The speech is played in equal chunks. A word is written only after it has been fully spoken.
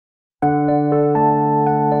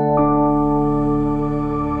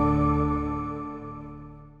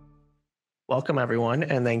Welcome, everyone,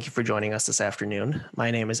 and thank you for joining us this afternoon.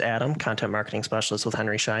 My name is Adam, Content Marketing Specialist with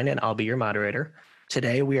Schein, and I'll be your moderator.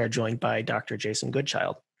 Today, we are joined by Dr. Jason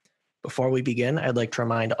Goodchild. Before we begin, I'd like to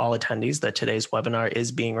remind all attendees that today's webinar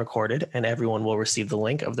is being recorded, and everyone will receive the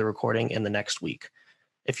link of the recording in the next week.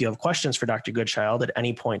 If you have questions for Dr. Goodchild at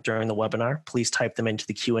any point during the webinar, please type them into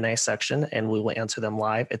the Q&A section, and we will answer them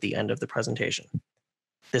live at the end of the presentation.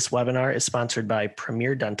 This webinar is sponsored by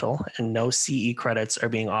Premier Dental, and no CE credits are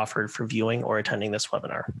being offered for viewing or attending this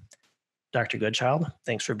webinar. Dr. Goodchild,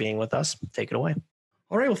 thanks for being with us. Take it away.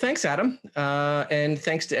 All right, well, thanks, Adam. And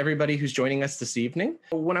thanks to everybody who's joining us this evening.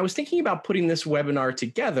 When I was thinking about putting this webinar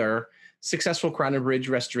together, successful crown and bridge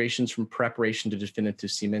restorations from preparation to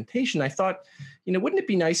definitive cementation, I thought, wouldn't it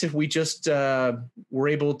be nice if we just were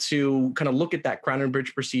able to kind of look at that crown and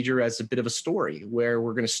bridge procedure as a bit of a story where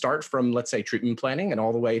we're going to start from, let's say, treatment planning and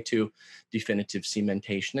all the way to definitive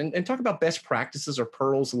cementation and talk about best practices or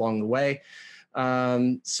pearls along the way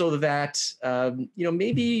so that,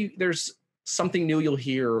 maybe there's something new you'll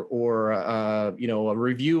hear or, a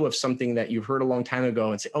review of something that you heard a long time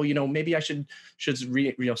ago and say, oh, maybe I should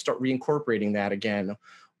start reincorporating that again,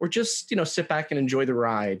 or just, sit back and enjoy the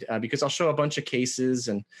ride because I'll show a bunch of cases.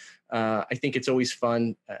 And I think it's always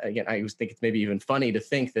fun. Again, I always think it's maybe even funny to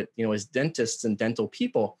think that, as dentists and dental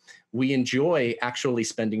people, we enjoy actually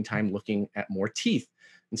spending time looking at more teeth.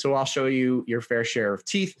 And so I'll show you your fair share of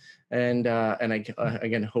teeth, and I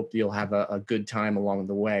again hope you'll have a good time along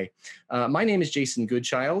the way. My name is Jason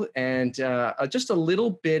Goodchild, and just a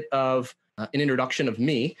little bit of an introduction of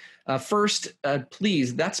me. First,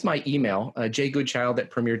 please, that's my email,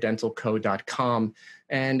 jgoodchild@premierdentalco.com.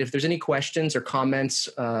 And if there's any questions or comments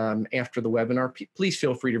after the webinar, please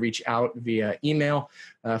feel free to reach out via email.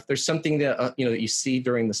 If there's something that that you see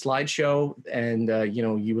during the slideshow and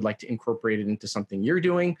you would like to incorporate it into something you're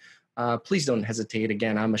doing, please don't hesitate.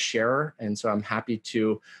 Again, I'm a sharer, and so I'm happy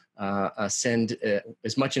to send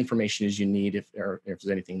as much information as you need if there's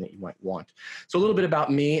anything that you might want. So a little bit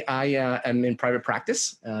about me. I am in private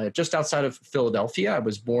practice just outside of Philadelphia. I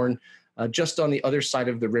was born just on the other side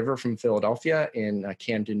of the river from Philadelphia in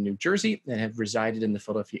Camden, New Jersey, and have resided in the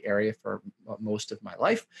Philadelphia area for most of my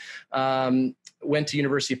life. Went to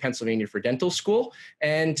University of Pennsylvania for dental school,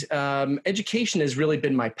 and education has really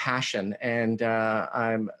been my passion. And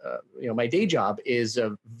I'm, my day job is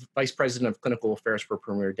Vice President of Clinical Affairs for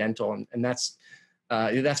Premier Dental, and that's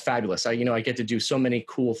fabulous. I get to do so many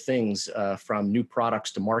cool things from new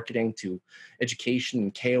products to marketing to education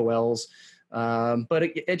and KOLs. But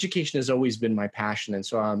education has always been my passion. And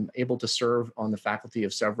so I'm able to serve on the faculty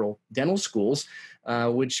of several dental schools,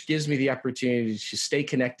 which gives me the opportunity to stay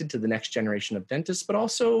connected to the next generation of dentists, but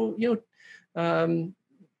also,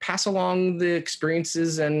 pass along the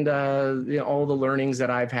experiences and all the learnings that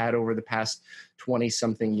I've had over the past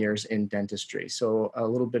 20-something years in dentistry. So a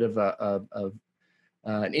little bit of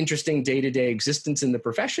an interesting day-to-day existence in the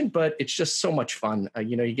profession, but it's just so much fun.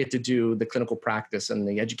 You get to do the clinical practice and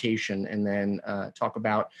the education, and then talk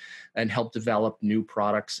about and help develop new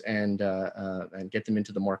products and get them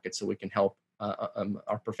into the market so we can help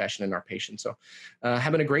our profession and our patients. So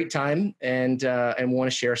having a great time and want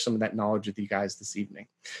to share some of that knowledge with you guys this evening.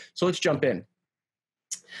 So let's jump in.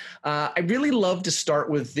 I really love to start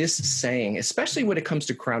with this saying, especially when it comes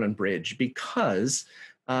to crown and bridge, because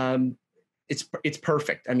it's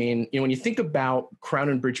perfect. I mean, when you think about crown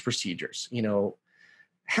and bridge procedures,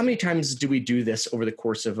 how many times do we do this over the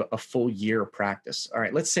course of a full year of practice? All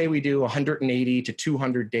right, let's say we do 180 to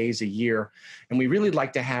 200 days a year, and we really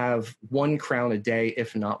like to have one crown a day,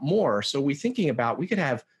 if not more. So we could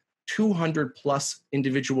have 200 plus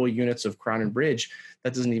individual units of crown and bridge.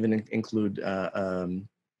 That doesn't even include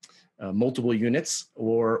multiple units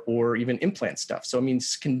or even implant stuff. So,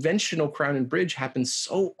 conventional crown and bridge happens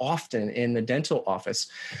so often in the dental office.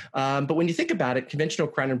 But when you think about it, conventional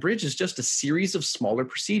crown and bridge is just a series of smaller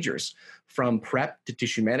procedures, from prep to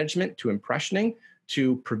tissue management to impressioning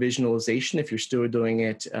to provisionalization, if you're still doing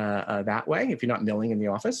it that way, if you're not milling in the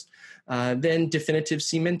office, then definitive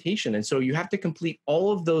cementation. And so you have to complete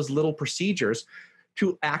all of those little procedures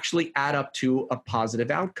to actually add up to a positive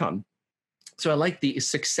outcome. So I like the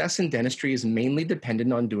success in dentistry is mainly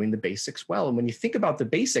dependent on doing the basics well. And when you think about the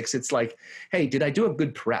basics, it's like, hey, did I do a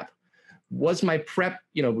good prep? Was my prep,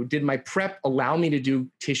 did my prep allow me to do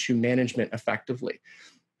tissue management effectively?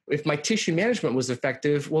 If my tissue management was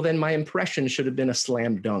effective, well, then my impression should have been a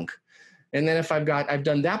slam dunk. And then if I've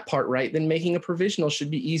done that part right, then making a provisional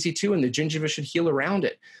should be easy too, and the gingiva should heal around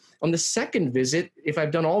it. On the second visit, if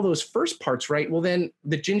I've done all those first parts right, well, then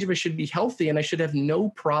the gingiva should be healthy and I should have no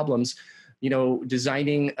problems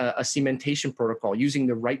designing a cementation protocol, using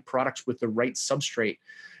the right products with the right substrate.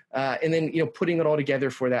 and then, putting it all together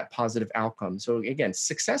for that positive outcome. So again,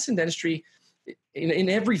 success in dentistry in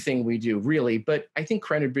everything we do, really, but I think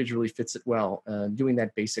Crown Bridge really fits it well, doing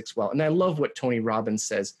that basics well. And I love what Tony Robbins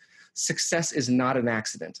says: success is not an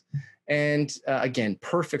accident. And again,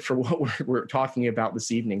 perfect for what we're talking about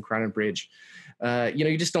this evening, Crown Bridge.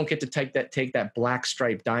 You just don't get to take that black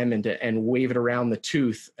striped diamond and wave it around the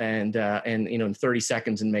tooth and in 30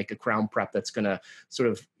 seconds and make a crown prep that's going to sort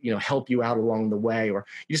of help you out along the way. Or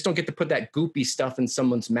you just don't get to put that goopy stuff in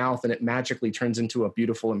someone's mouth and it magically turns into a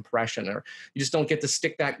beautiful impression. Or you just don't get to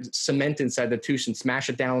stick that cement inside the tooth and smash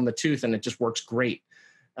it down on the tooth and it just works great.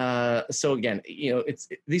 So again,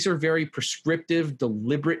 these are very prescriptive,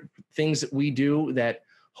 deliberate things that we do that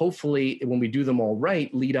hopefully, when we do them all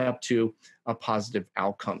right, lead up to a positive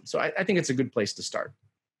outcome. So I think it's a good place to start.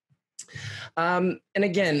 And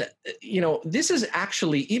again, this is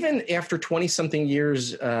actually, even after 20-something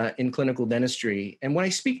years in clinical dentistry, and when I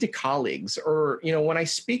speak to colleagues or, when I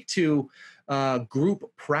speak to group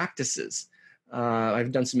practices,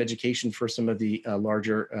 I've done some education for some of the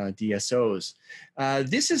larger DSOs.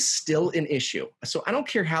 This is still an issue. So I don't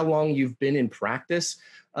care how long you've been in practice.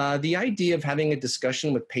 The idea of having a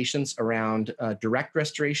discussion with patients around direct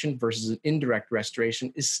restoration versus indirect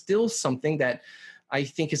restoration is still something that I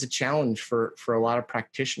think is a challenge for a lot of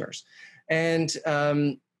practitioners. And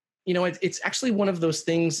it's actually one of those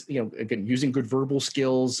things, again, using good verbal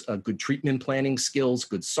skills, good treatment planning skills,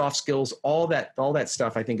 good soft skills, all that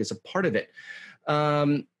stuff I think is a part of it.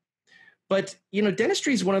 But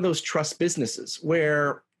dentistry is one of those trust businesses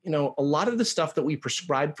where a lot of the stuff that we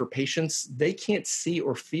prescribe for patients, they can't see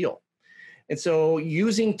or feel. And so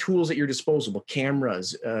using tools at your disposal,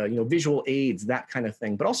 cameras, visual aids, that kind of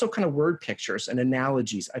thing, but also kind of word pictures and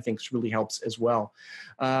analogies, I think really helps as well.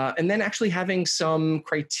 And then actually having some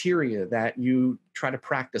criteria that you try to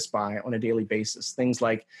practice by on a daily basis. Things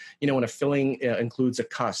like, when a filling includes a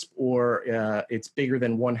cusp or it's bigger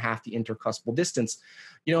than 1/2 the intercuspal distance,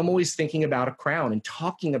 I'm always thinking about a crown and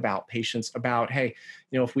talking about patients about, hey,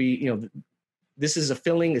 if we, this is a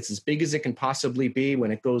filling, it's as big as it can possibly be.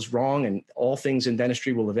 When it goes wrong, and all things in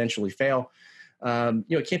dentistry will eventually fail,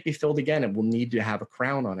 it can't be filled again. It will need to have a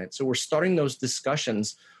crown on it. So we're starting those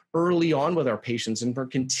discussions early on with our patients, and we're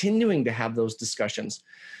continuing to have those discussions.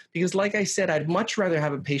 Because like I said, I'd much rather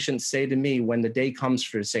have a patient say to me when the day comes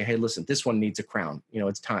for to say, hey, listen, this one needs a crown,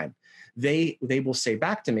 it's time. They will say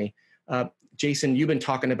back to me, Jason, you've been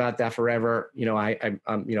talking about that forever.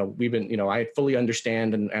 I fully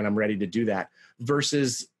understand and I'm ready to do that.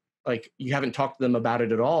 Versus like you haven't talked to them about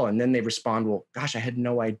it at all, and then they respond, well, gosh, I had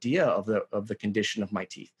no idea of the condition of my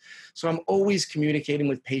teeth. So I'm always communicating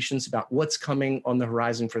with patients about what's coming on the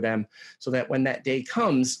horizon for them, so that when that day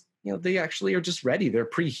comes, they actually are just ready. They're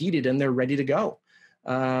preheated and they're ready to go.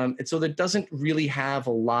 And so that doesn't really have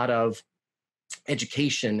a lot of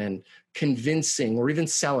education and convincing or even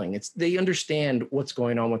selling. They understand what's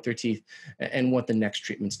going on with their teeth and what the next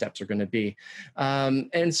treatment steps are going to be.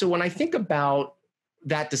 And so when I think about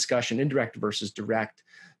that discussion, indirect versus direct,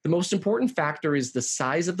 the most important factor is the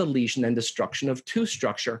size of the lesion and destruction of tooth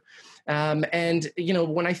structure. And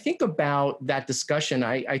when I think about that discussion,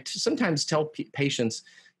 I sometimes tell patients,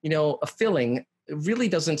 a filling really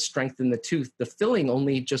doesn't strengthen the tooth. The filling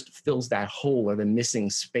only just fills that hole or the missing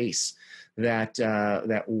space that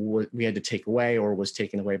we had to take away or was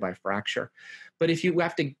taken away by fracture. But if you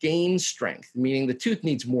have to gain strength, meaning the tooth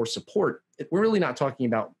needs more support, we're really not talking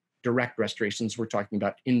about direct restorations, we're talking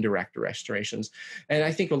about indirect restorations. And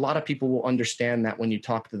I think a lot of people will understand that when you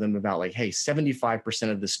talk to them about like, hey,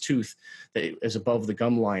 75% of this tooth that is above the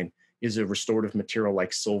gum line is a restorative material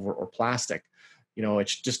like silver or plastic.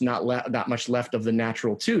 It's just not that much left of the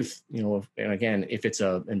natural tooth. And again, if it's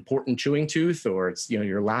an important chewing tooth or it's,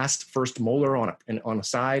 your first molar on a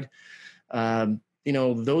side,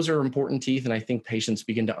 those are important teeth. And I think patients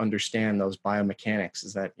begin to understand those biomechanics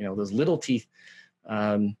is that, those little teeth,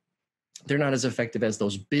 they're not as effective as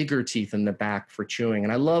those bigger teeth in the back for chewing.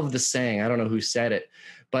 And I love the saying, I don't know who said it,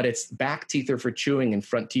 but it's back teeth are for chewing and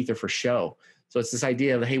front teeth are for show. So it's this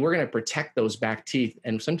idea of, hey, we're going to protect those back teeth.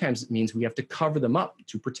 And sometimes it means we have to cover them up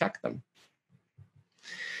to protect them.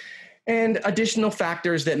 And additional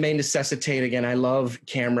factors that may necessitate, again, I love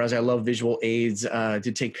cameras, I love visual aids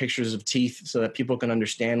to take pictures of teeth so that people can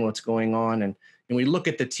understand what's going on. And we look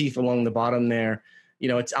at the teeth along the bottom there,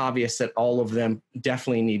 it's obvious that all of them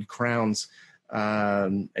definitely need crowns.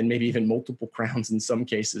 And maybe even multiple crowns in some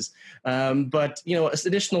cases. But,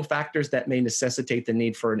 additional factors that may necessitate the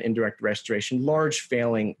need for an indirect restoration, large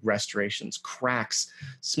failing restorations, cracks,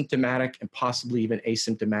 symptomatic and possibly even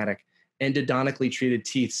asymptomatic. Endodontically treated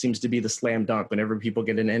teeth seems to be the slam dunk. Whenever people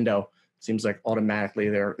get an endo, Seems like automatically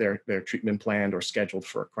they're treatment planned or scheduled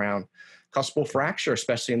for a crown. Cuspal fracture,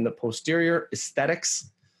 especially in the posterior,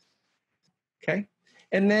 aesthetics. Okay.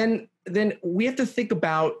 And then we have to think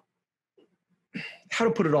about how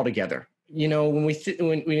to put it all together. When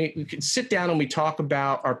we can sit down and we talk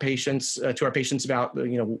about our patients to our patients about,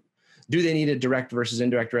 do they need a direct versus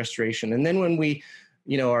indirect restoration? And then when we,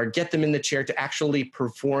 or get them in the chair to actually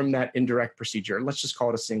perform that indirect procedure, let's just call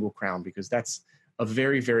it a single crown, because that's a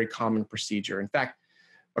very, very common procedure. In fact,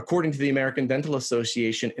 according to the American Dental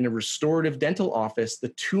Association, in a restorative dental office, the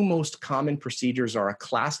two most common procedures are a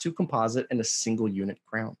class 2 composite and a single unit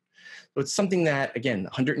crown. So it's something that, again,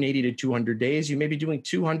 180 to 200 days, you may be doing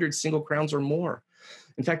 200 single crowns or more.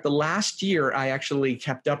 In fact, the last year I actually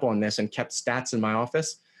kept up on this and kept stats in my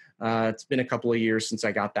office. It's been a couple of years since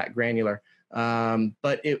I got that granular,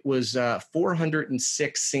 but it was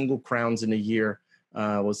 406 single crowns in a year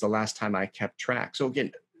was the last time I kept track. So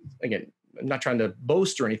again, I'm not trying to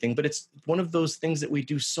boast or anything, but it's one of those things that we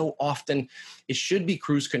do so often. It should be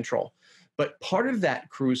cruise control. But part of that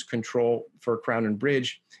cruise control for crown and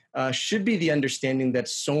bridge should be the understanding that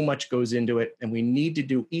so much goes into it, and we need to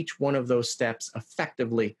do each one of those steps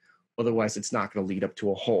effectively. Otherwise, it's not going to lead up to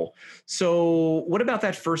a whole. So what about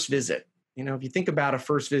that first visit? If you think about a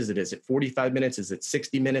first visit, is it 45 minutes? Is it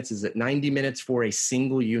 60 minutes? Is it 90 minutes for a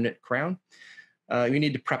single unit crown? You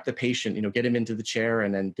need to prep the patient, get him into the chair.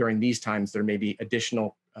 And then during these times, there may be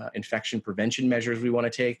additional infection prevention measures we want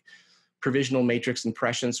to take. Provisional matrix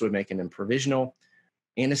impressions, so we're making them provisional.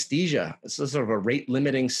 Anesthesia, this is sort of a rate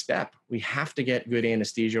limiting step. We have to get good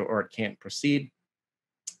anesthesia or it can't proceed.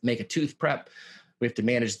 Make a tooth prep. We have to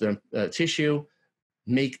manage the tissue,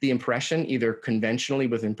 make the impression either conventionally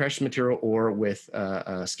with impression material or with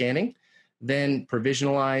scanning, then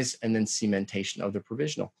provisionalize, and then cementation of the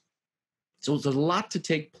provisional. So there's a lot to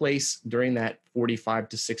take place during that 45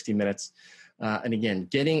 to 60 minutes. And again,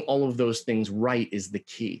 getting all of those things right is the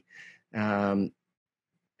key. And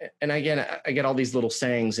again, I get all these little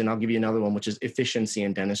sayings, and I'll give you another one, which is efficiency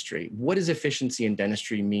in dentistry. What does efficiency in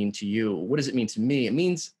dentistry mean to you? What does it mean to me? It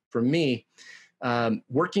means, for me,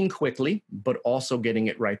 working quickly, but also getting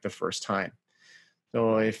it right the first time.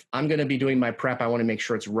 So if I'm going to be doing my prep, I want to make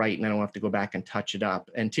sure it's right and I don't have to go back and touch it up.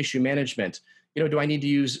 And tissue management, do I need to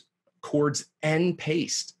use cords and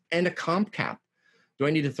paste and a comp cap? Do I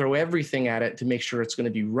need to throw everything at it to make sure it's going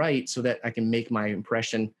to be right so that I can make my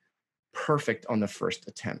impression perfect on the first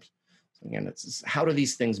attempt? So again, it's how do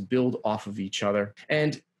these things build off of each other?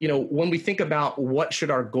 And, when we think about what should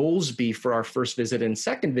our goals be for our first visit and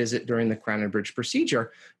second visit during the crown and bridge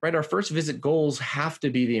procedure, right? Our first visit goals have to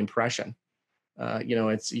be the impression.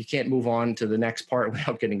 You can't move on to the next part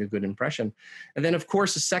without getting a good impression. And then, of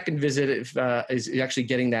course, the second visit is actually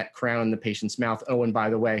getting that crown in the patient's mouth. Oh, and by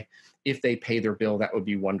the way, if they pay their bill, that would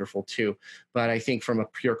be wonderful too. But I think from a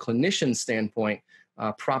pure clinician standpoint,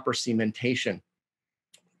 proper cementation,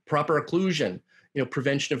 proper occlusion,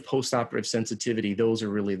 prevention of postoperative sensitivity, those are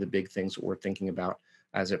really the big things that we're thinking about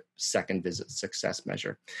as a second visit success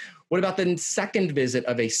measure. What about the second visit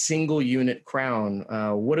of a single unit crown?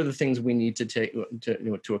 What are the things we need to take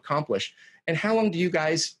to accomplish? And how long do you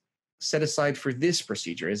guys set aside for this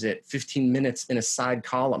procedure? Is it 15 minutes in a side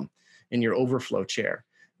column in your overflow chair?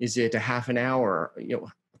 Is it a half an hour?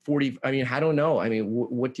 40? I don't know.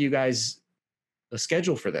 What do you guys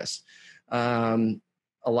schedule for this?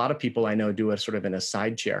 A lot of people I know do it sort of in a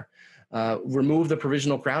side chair. Remove the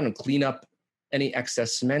provisional crown and clean up any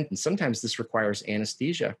excess cement, and sometimes this requires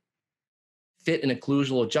anesthesia. Fit and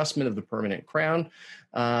occlusal adjustment of the permanent crown,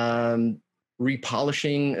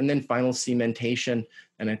 repolishing, and then final cementation,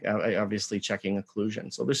 and obviously checking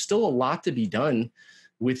occlusion. So there's still a lot to be done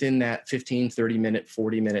within that 15, 30 minute,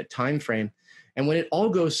 40 minute time frame. And when it all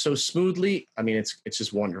goes so smoothly, it's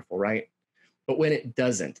just wonderful, right? But when it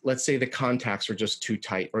doesn't, let's say the contacts are just too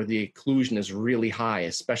tight or the occlusion is really high,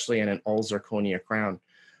 especially in an all zirconia crown,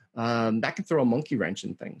 that can throw a monkey wrench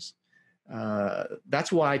in things.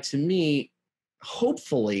 That's why, to me,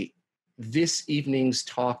 hopefully, this evening's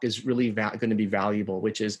talk is really going to be valuable,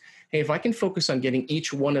 which is, hey, if I can focus on getting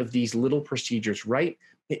each one of these little procedures right,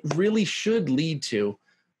 it really should lead to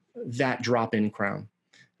that drop-in crown.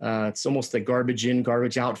 It's almost a garbage in,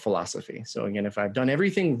 garbage out philosophy. So again, if I've done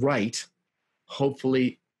everything right,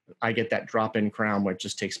 hopefully I get that drop-in crown where it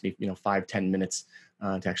just takes me, 5-10 minutes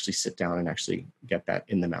to actually sit down and actually get that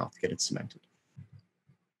in the mouth, get it cemented.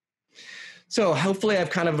 So hopefully I've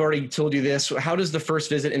kind of already told you this. How does the first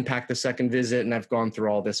visit impact the second visit? And I've gone through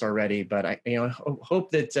all this already, but I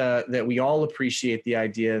hope that that we all appreciate the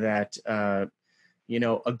idea that a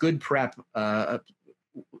good prep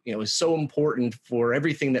is so important for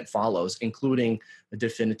everything that follows, including the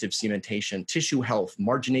definitive cementation, tissue health,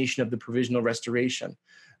 margination of the provisional restoration,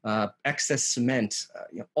 excess cement,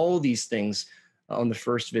 all these things on the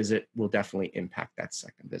first visit will definitely impact that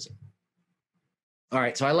second visit. All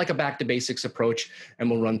right, so I like a back to basics approach, and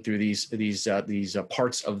we'll run through these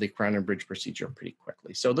parts of the crown and bridge procedure pretty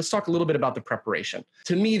quickly. So let's talk a little bit about the preparation.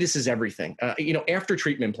 To me, this is everything. After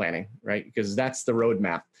treatment planning, right? Because that's the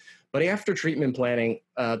roadmap. But after treatment planning,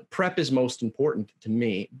 prep is most important to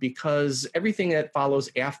me, because everything that follows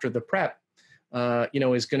after the prep,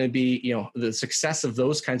 is going to be, the success of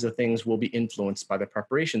those kinds of things will be influenced by the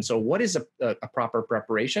preparation. So what is a proper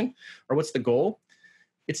preparation, or what's the goal?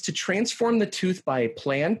 It's to transform the tooth by a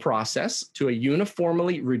planned process to a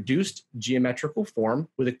uniformly reduced geometrical form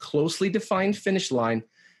with a closely defined finish line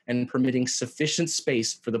and permitting sufficient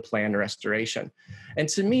space for the planned restoration. And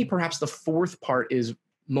to me, perhaps the fourth part is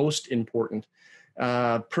most important,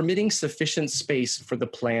 permitting sufficient space for the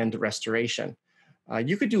planned restoration.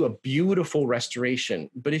 You could do a beautiful restoration,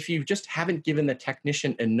 but if you just haven't given the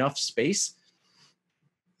technician enough space,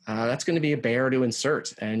 that's going to be a bear to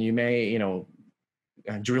insert, and you may,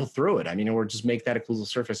 drill through it. Or just make that occlusal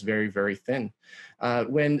surface very, very thin.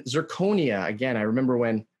 When zirconia, again, I remember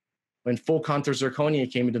when full contour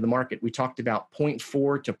zirconia came into the market, we talked about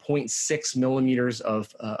 0.4 to 0.6 millimeters of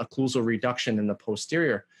occlusal reduction in the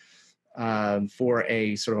posterior for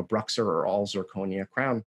a sort of a Bruxer or all zirconia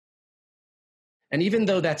crown. And even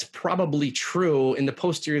though that's probably true, in the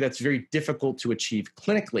posterior, that's very difficult to achieve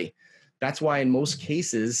clinically. That's why in most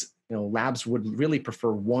cases, labs would really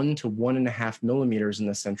prefer 1 to 1.5 millimeters in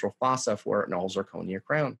the central fossa for an all zirconia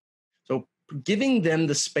crown. So giving them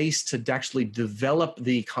the space to actually develop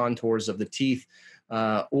the contours of the teeth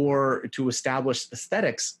or to establish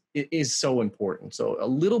aesthetics is so important. So a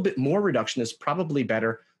little bit more reduction is probably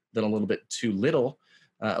better than a little bit too little,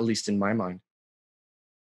 at least in my mind.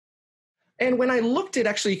 And when I looked at,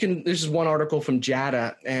 this is one article from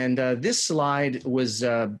JADA, and this slide was,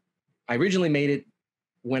 I originally made it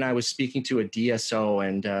when I was speaking to a DSO,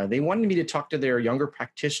 and they wanted me to talk to their younger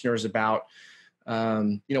practitioners about,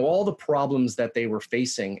 all the problems that they were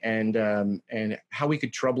facing and how we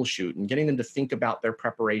could troubleshoot and getting them to think about their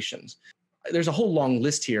preparations. There's a whole long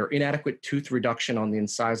list here: inadequate tooth reduction on the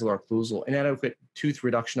incisal occlusal, inadequate tooth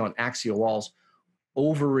reduction on axial walls,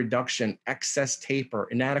 over reduction, excess taper,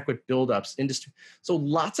 inadequate buildups, industry. So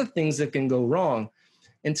lots of things that can go wrong.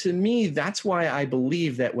 And to me, that's why I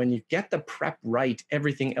believe that when you get the prep right,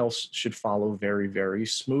 everything else should follow very, very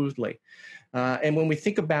smoothly. And when we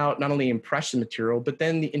think about not only impression material, but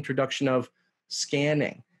then the introduction of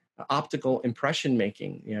scanning, optical impression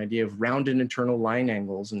making, the idea of rounded internal line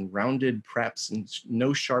angles and rounded preps and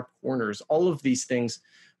no sharp corners, all of these things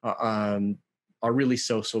are really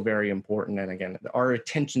so very important. And again, our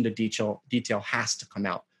attention to detail has to come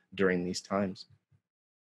out during these times.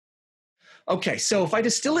 Okay, so if I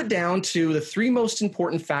distill it down to the three most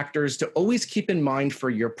important factors to always keep in mind for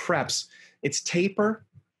your preps, it's taper,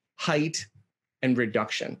 height, and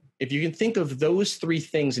reduction. If you can think of those three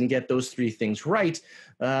things and get those three things right,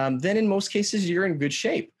 then in most cases, you're in good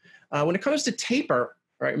shape. When it comes to taper,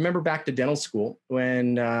 right, remember back to dental school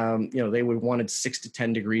when they wanted 6 to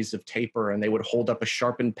 10 degrees of taper, and they would hold up a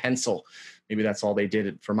sharpened pencil. Maybe that's all they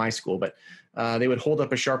did for my school, but they would hold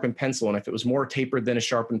up a sharpened pencil, and if it was more tapered than a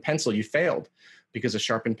sharpened pencil, you failed, because a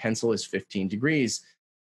sharpened pencil is 15 degrees.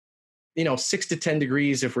 6 to 10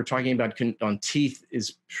 degrees, if we're talking about on teeth,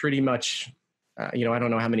 is pretty much, I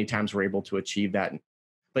don't know how many times we're able to achieve that,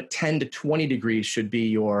 but 10 to 20 degrees should be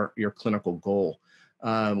your clinical goal.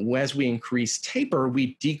 As we increase taper,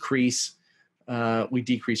 we decrease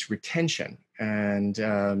retention.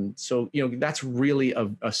 And so that's really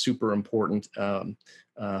a super important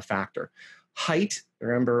factor. Height,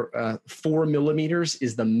 remember, 4 millimeters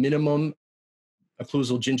is the minimum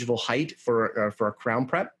occlusal gingival height for a crown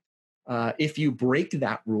prep. If you break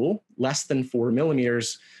that rule, less than 4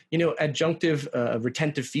 millimeters, adjunctive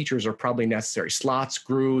retentive features are probably necessary. Slots,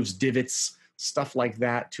 grooves, divots, stuff like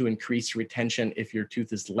that to increase retention if your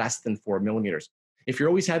tooth is less than 4 millimeters. If you're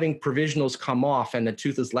always having provisionals come off and the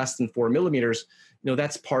tooth is less than 4 millimeters,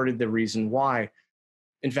 that's part of the reason why.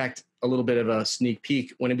 In fact, a little bit of a sneak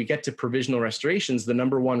peek, when we get to provisional restorations, the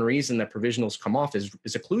number one reason that provisionals come off is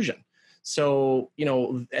occlusion. So,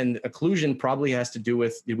 and occlusion probably has to do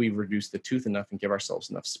with, did we reduce the tooth enough and give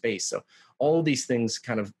ourselves enough space? So all these things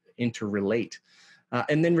kind of interrelate.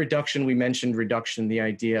 And then reduction, we mentioned reduction, the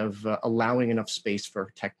idea of allowing enough space for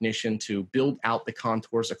a technician to build out the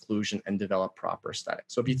contours, occlusion, and develop proper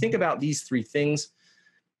aesthetics. So if you think about these three things,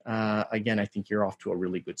 again, I think you're off to a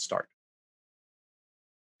really good start.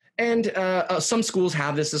 And some schools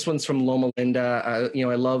have this. This one's from Loma Linda.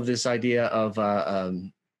 I love this idea of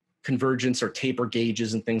convergence or taper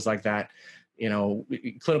gauges and things like that.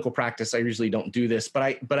 Clinical practice, I usually don't do this,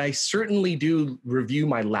 but I certainly do review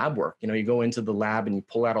my lab work. You go into the lab and you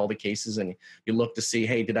pull out all the cases and you look to see,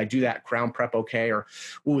 hey, did I do that crown prep okay? Or,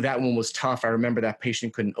 ooh, that one was tough. I remember that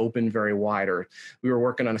patient couldn't open very wide, or we were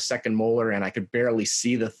working on a second molar and I could barely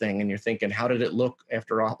see the thing. And you're thinking, how did it look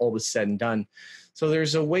after all was said and done? So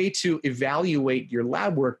there's a way to evaluate your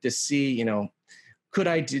lab work to see, did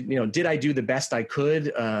I do the best I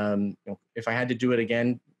could? If I had to do it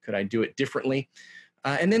again, could I do it differently?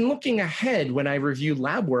 And then looking ahead, when I review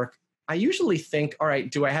lab work, I usually think, all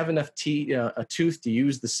right, do I have enough a tooth to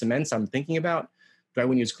use the cements I'm thinking about? Do I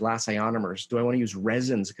want to use glass ionomers? Do I want to use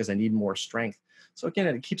resins because I need more strength? So again,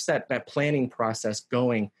 it keeps that planning process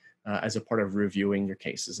going as a part of reviewing your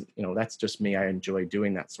cases. That's just me. I enjoy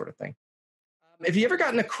doing that sort of thing. Have you ever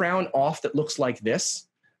gotten a crown off that looks like this?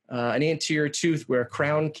 An anterior tooth where a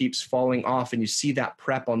crown keeps falling off and you see that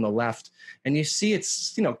prep on the left and you see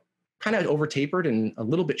it's, kind of over tapered and a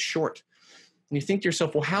little bit short. And you think to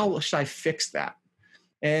yourself, well, how should I fix that?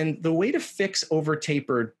 And the way to fix over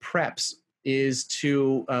tapered preps is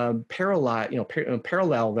to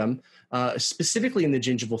parallel them specifically in the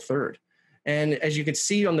gingival third. And as you can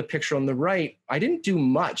see on the picture on the right, I didn't do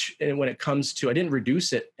much when it comes to, I didn't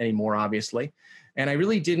reduce it anymore, obviously. And I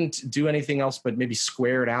really didn't do anything else but maybe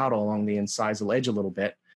square it out along the incisal edge a little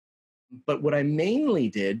bit. But what I mainly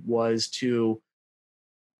did was to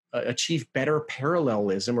achieve better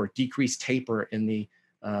parallelism or decrease taper in the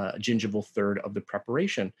gingival third of the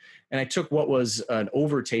preparation. And I took what was an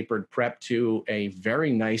over-tapered prep to a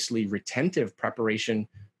very nicely retentive preparation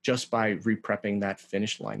just by reprepping that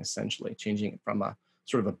finish line, essentially, changing it from a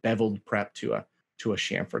sort of a beveled prep to a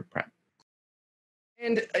chamfered prep.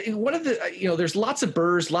 And one of the, there's lots of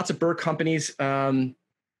burr companies. I'm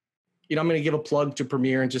going to give a plug to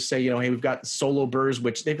Premier and just say, hey, we've got solo burrs,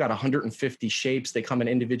 which they've got 150 shapes. They come in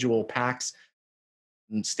individual packs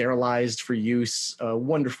and sterilized for use,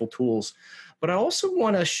 wonderful tools. But I also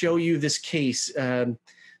want to show you this case.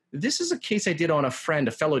 This is a case I did on a friend,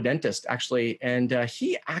 a fellow dentist, actually, and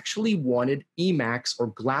he actually wanted Emax or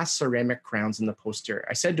glass ceramic crowns in the posterior.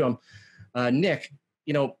 I said to him, Nick,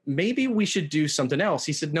 maybe we should do something else.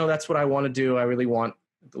 He said, no, that's what I want to do. I really want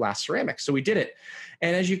glass ceramics. So we did it.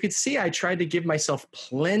 And as you could see, I tried to give myself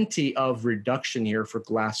plenty of reduction here for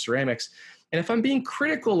glass ceramics. And if I'm being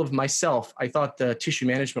critical of myself, I thought the tissue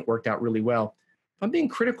management worked out really well. If I'm being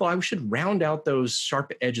critical, I should round out those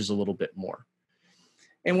sharp edges a little bit more.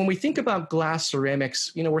 And when we think about glass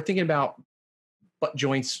ceramics, we're thinking about butt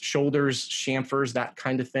joints, shoulders, chamfers, that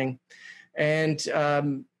kind of thing. And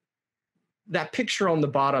that picture on the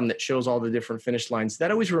bottom that shows all the different finish lines,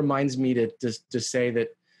 that always reminds me to say that,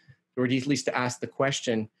 or at least to ask the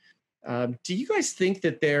question, do you guys think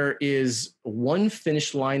that there is one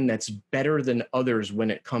finish line that's better than others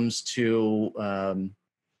when it comes to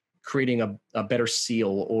creating a better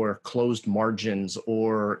seal or closed margins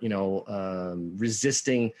or,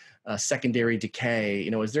 resisting secondary decay?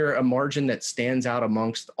 Is there a margin that stands out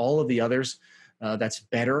amongst all of the others that's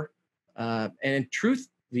better? And in truth,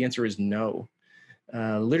 the answer is no.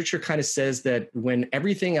 Literature kind of says that when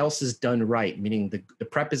everything else is done right, meaning the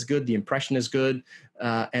prep is good, the impression is good,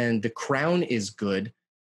 and the crown is good,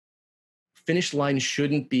 finish line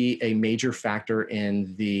shouldn't be a major factor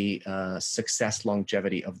in the success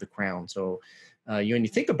longevity of the crown. So when you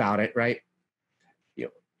think about it, right,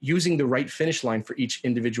 using the right finish line for each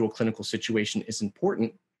individual clinical situation is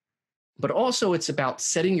important, but also it's about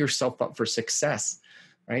setting yourself up for success.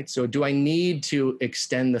 Right? So do I need to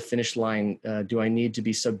extend the finish line? Do I need to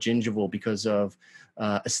be subgingival because of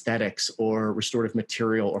aesthetics or restorative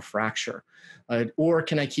material or fracture? Or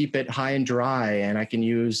can I keep it high and dry and I can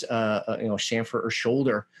use chamfer or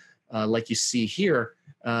shoulder like you see here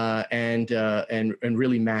and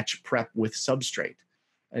really match prep with substrate?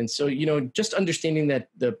 And so, just understanding that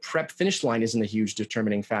the prep finish line isn't a huge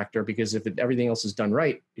determining factor, because if everything else is done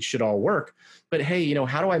right, it should all work. But hey,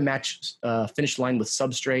 how do I match finish line with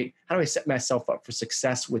substrate? How do I set myself up for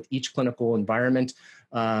success with each clinical environment?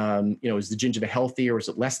 Is the gingiva healthy or is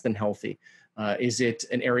it less than healthy? Is it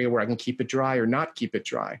an area where I can keep it dry or not keep it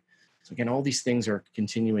dry? So again, all these things are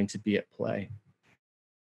continuing to be at play.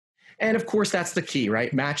 And of course, that's the key,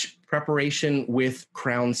 right? Match preparation with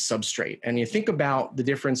crown substrate. And you think about the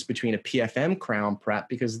difference between a PFM crown prep,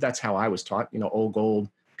 because that's how I was taught, old gold,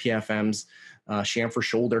 PFMs, chamfer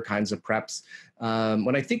shoulder kinds of preps.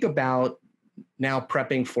 When I think about now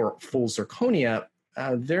prepping for full zirconia,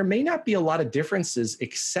 there may not be a lot of differences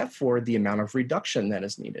except for the amount of reduction that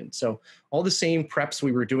is needed. So all the same preps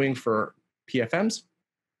we were doing for PFMs,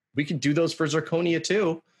 we could do those for zirconia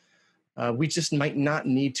too. We just might not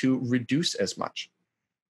need to reduce as much.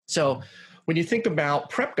 So when you think about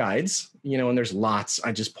prep guides, and there's lots,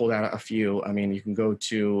 I just pulled out a few. I mean, you can go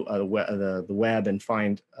to the web and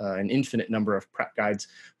find an infinite number of prep guides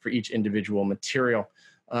for each individual material.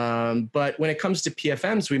 But when it comes to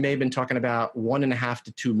PFMs, we may have been talking about 1.5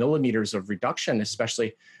 to 2 millimeters of reduction,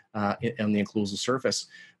 especially on the occlusal surface.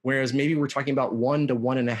 Whereas maybe we're talking about 1 to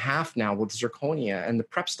 1.5 now with zirconia, and the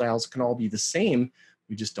prep styles can all be the same.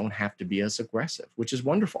 We just don't have to be as aggressive, which is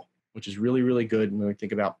wonderful, which is really, really good when we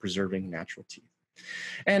think about preserving natural teeth.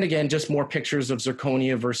 And again, just more pictures of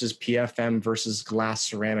zirconia versus PFM versus glass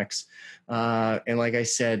ceramics. And like I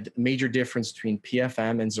said, major difference between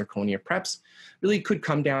PFM and zirconia preps really could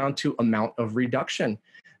come down to amount of reduction.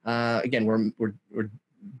 Again, we're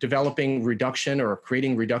developing reduction or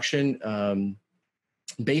creating reduction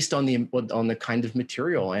based on the kind of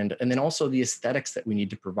material and then also the aesthetics that we need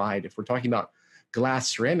to provide. If we're talking about glass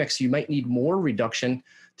ceramics, you might need more reduction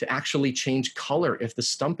to actually change color if the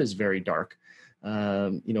stump is very dark.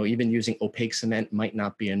 Even using opaque cement might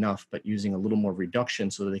not be enough, but using a little more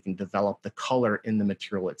reduction so that they can develop the color in the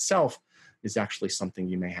material itself is actually something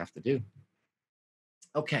you may have to do.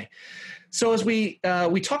 Okay, so as we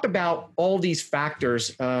talk about all these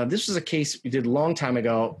factors, this was a case we did a long time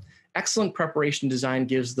ago. Excellent preparation design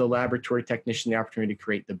gives the laboratory technician the opportunity to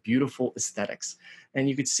create the beautiful aesthetics. And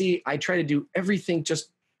you could see I try to do everything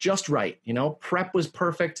just right. Prep was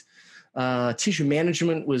perfect. Tissue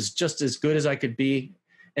management was just as good as I could be.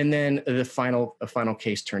 And then the final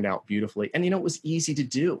case turned out beautifully. And it was easy to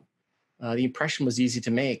do. The impression was easy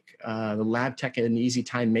to make. The lab tech had an easy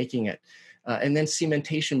time making it. And then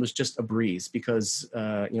cementation was just a breeze because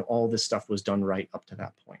all this stuff was done right up to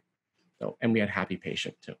that point. So, and we had a happy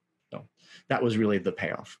patient too. So that was really the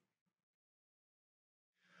payoff.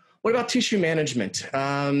 What about tissue management?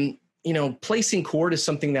 Placing cord is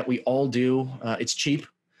something that we all do. It's cheap.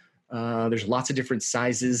 There's lots of different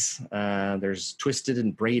sizes. There's twisted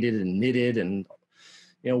and braided and knitted, and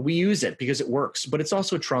we use it because it works, but it's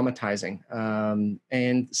also traumatizing.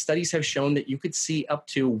 And studies have shown that you could see up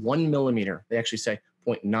to 1 millimeter. They actually say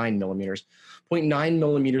 0.9 millimeters. 0.9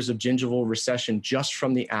 millimeters of gingival recession just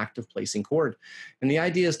from the act of placing cord. And the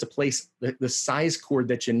idea is to place the size cord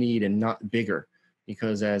that you need and not bigger,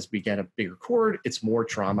 because as we get a bigger cord, it's more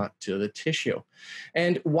trauma to the tissue.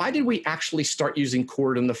 And why did we actually start using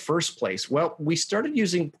cord in the first place? Well, we started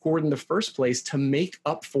using cord in the first place to make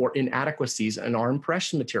up for inadequacies in our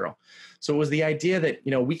impression material. So it was the idea that,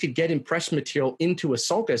 we could get impression material into a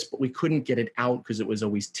sulcus, but we couldn't get it out because it was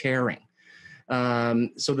always tearing.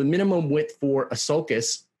 So the minimum width for a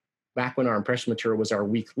sulcus, back when our impression material was our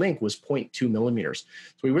weak link, was 0.2 millimeters.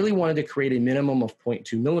 So we really wanted to create a minimum of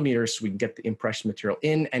 0.2 millimeters so we can get the impression material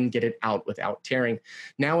in and get it out without tearing.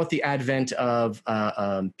 Now with the advent of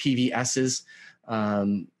PVSs,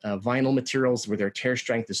 vinyl materials where their tear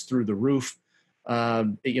strength is through the roof,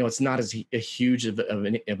 it's not as huge of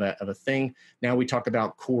a thing. Now we talk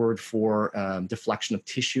about cord for deflection of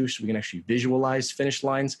tissue, so we can actually visualize finish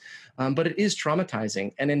lines, but it is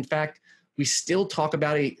traumatizing. And in fact, we still talk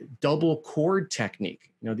about a double cord technique.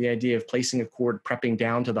 The idea of placing a cord, prepping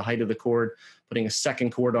down to the height of the cord, putting a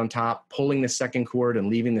second cord on top, pulling the second cord and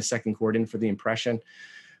leaving the second cord in for the impression.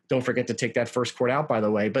 Don't forget to take that first cord out, by the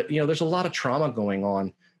way. But, there's a lot of trauma going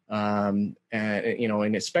on.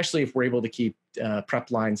 And especially if we're able to keep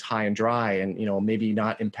prep lines high and dry and, maybe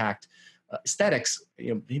not impact aesthetics,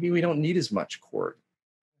 maybe we don't need as much cord.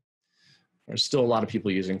 There's still a lot of people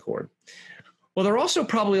using cord. Well, there are also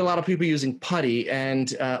probably a lot of people using putty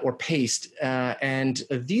and or paste, and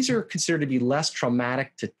these are considered to be less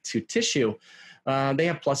traumatic to tissue. They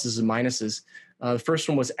have pluses and minuses. The first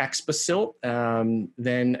one was Expasil.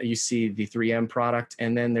 Then you see the 3M product,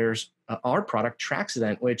 and then there's our product,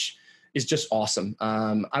 Traxident, which is just awesome.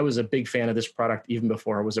 I was a big fan of this product even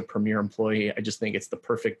before I was a Premier employee. I just think it's the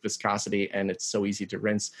perfect viscosity, and it's so easy to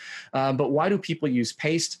rinse. But why do people use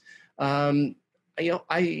paste?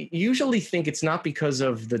 I usually think it's not because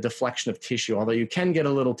of the deflection of tissue, although you can get a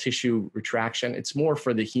little tissue retraction. It's more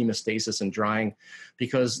for the hemostasis and drying,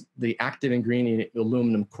 because the active ingredient,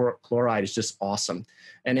 aluminum chloride, is just awesome.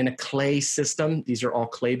 And in a clay system, these are all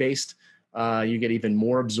clay-based, you get even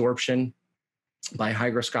more absorption by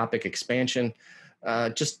hygroscopic expansion.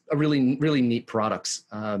 Just a really, really neat products.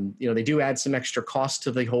 They do add some extra cost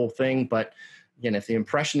to the whole thing, but again, if the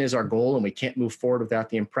impression is our goal and we can't move forward without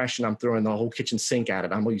the impression, I'm throwing the whole kitchen sink at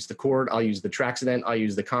it. I'm going to use the cord. I'll use the Traxident. I'll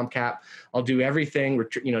use the comp cap. I'll do everything,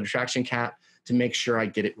 retraction cap to make sure I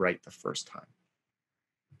get it right the first time.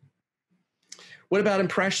 What about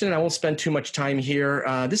impression? I won't spend too much time here.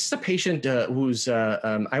 This is a patient who's,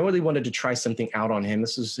 I really wanted to try something out on him.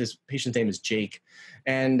 His patient's name is Jake.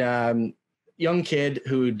 And young kid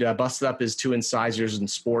who'd busted up his 2 incisors in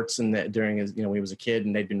sports and during his, when he was a kid,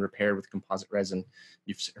 and they'd been repaired with composite resin.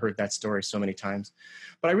 You've heard that story so many times.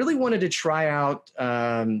 But I really wanted to try out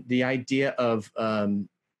the idea of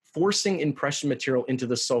forcing impression material into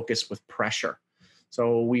the sulcus with pressure.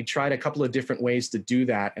 So we tried a couple of different ways to do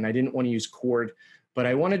that, and I didn't want to use cord, but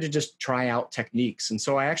I wanted to just try out techniques. And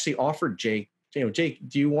so I actually offered Jake, Jake,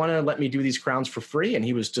 do you want to let me do these crowns for free? And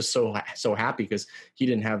he was just so happy because he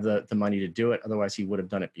didn't have the money to do it. Otherwise, he would have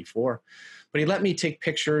done it before. But he let me take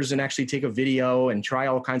pictures and actually take a video and try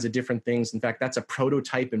all kinds of different things. In fact, that's a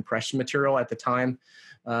prototype impression material at the time.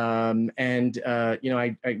 I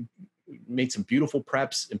made some beautiful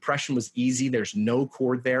preps. Impression was easy. There's no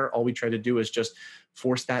cord there. All we try to do is just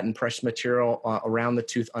force that impression material around the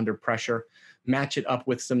tooth under pressure, match it up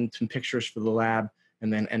with some pictures for the lab,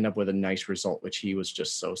 and then end up with a nice result, which he was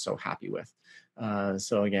just so happy with.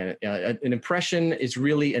 So again, an impression is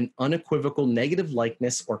really an unequivocal negative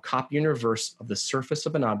likeness or copy and reverse of the surface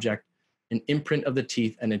of an object, an imprint of the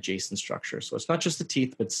teeth and adjacent structures. So it's not just the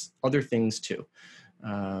teeth, but it's other things too.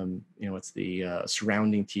 It's the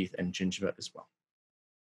surrounding teeth and gingiva as well.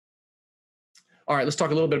 All right, let's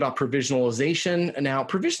talk a little bit about provisionalization. Now,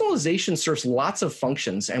 provisionalization serves lots of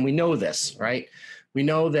functions, and we know this, right? We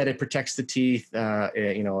know that it protects the teeth,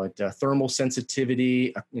 thermal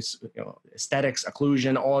sensitivity, aesthetics,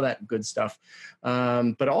 occlusion, all that good stuff,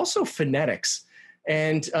 but also phonetics.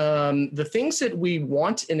 And the things that we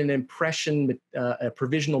want in an impression, a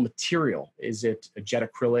provisional material, is it a jet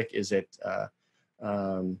acrylic? Is it a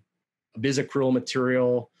bisacryl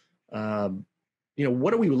material?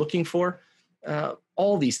 What are we looking for?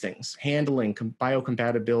 All these things: handling,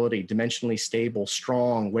 biocompatibility, dimensionally stable,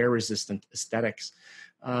 strong, wear-resistant, aesthetics.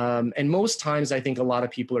 And most times, I think a lot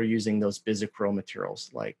of people are using those bisacryl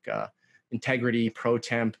materials like Integrity,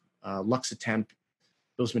 ProTemp, Luxitemp.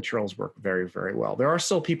 Those materials work very, very well. There are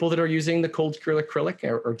still people that are using the cold acrylic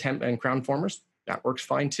or temp and crown formers. That works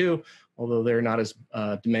fine too, although they're not as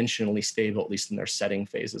dimensionally stable, at least in their setting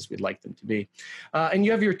phase, as we'd like them to be. And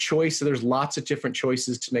you have your choice. So there's lots of different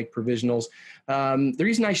choices to make provisionals. The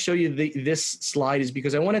reason I show you this slide is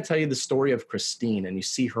because I want to tell you the story of Christine, and you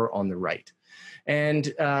see her on the right.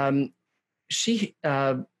 And she,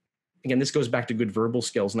 again, this goes back to good verbal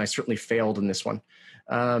skills, and I certainly failed in this one.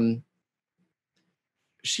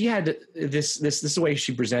 She had this is the way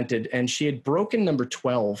she presented, and she had broken number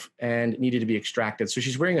 12 and needed to be extracted. So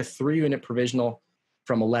she's wearing a 3-unit provisional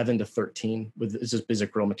from 11 to 13 with this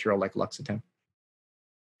bisacryl material like Luxitemp.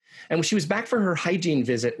 And when she was back for her hygiene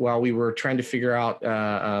visit, while we were trying to figure out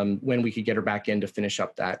when we could get her back in to finish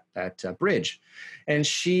up that bridge, and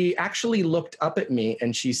she actually looked up at me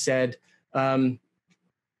and she said,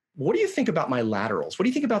 "What do you think about my laterals? What do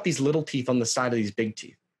you think about these little teeth on the side of these big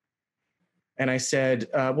teeth?" And I said,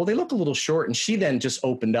 well, they look a little short. And she then just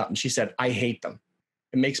opened up and she said, "I hate them.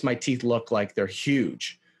 It makes my teeth look like they're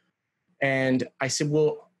huge." And I said,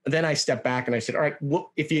 well, then I stepped back and I said, all right,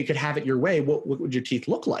 if you could have it your way, what would your teeth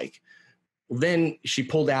look like? Then she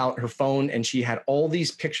pulled out her phone and she had all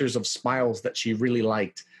these pictures of smiles that she really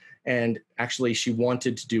liked. And actually she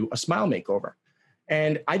wanted to do a smile makeover.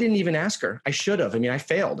 And I didn't even ask her. I should have. I mean, I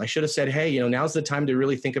failed. I should have said, hey, now's the time to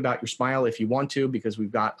really think about your smile if you want to, because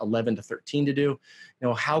we've got 11 to 13 to do.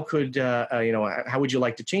 How would you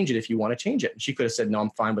like to change it if you want to change it? And she could have said, no,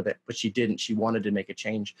 I'm fine with it. But she didn't. She wanted to make a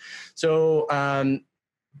change. So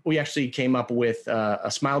we actually came up with a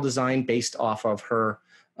smile design based off of her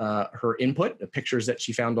input, the pictures that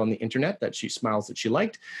she found on the internet, smiles that she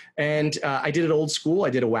liked. And I did it old school.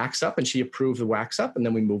 I did a wax up and she approved the wax up, and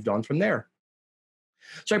then we moved on from there.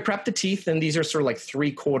 So I prepped the teeth, and these are sort of like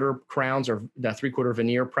 3/4 crowns or the 3/4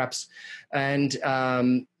 veneer preps. And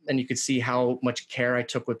you could see how much care I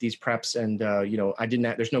took with these preps. And,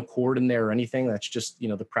 there's no cord in there or anything. That's just,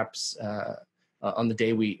 the preps on the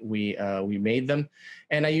day we made them.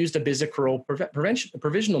 And I used a bisacryl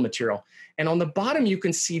provisional material. And on the bottom, you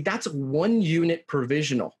can see that's 1-unit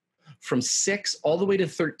provisional from 6 all the way to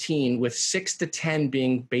 13, with 6 to 10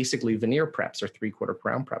 being basically veneer preps or 3/4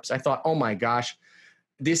 crown preps. I thought, oh my gosh,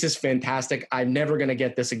 this is fantastic. I'm never going to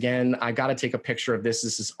get this again. I got to take a picture of this.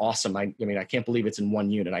 This is awesome. I can't believe it's in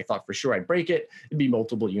 1 unit. I thought for sure I'd break it. It'd be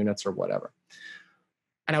multiple units or whatever.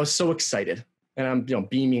 And I was so excited, and I'm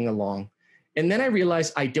beaming along. And then I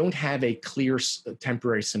realized I don't have a clear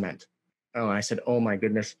temporary cement. Oh, I said, oh my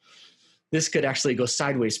goodness, this could actually go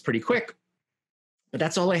sideways pretty quick. But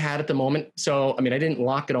that's all I had at the moment. So, I mean, I didn't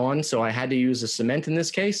lock it on, so I had to use a cement in this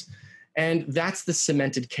case. And that's the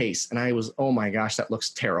cemented case. And I was, oh my gosh, that looks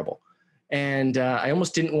terrible. And I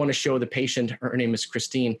almost didn't want to show the patient, her name is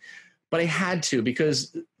Christine, but I had to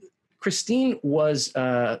because Christine was,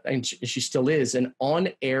 and she still is, an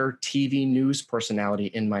on-air TV news personality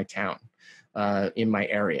in my town, in my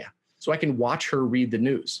area. So I can watch her read the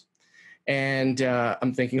news. And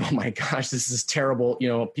I'm thinking, oh my gosh, this is terrible. You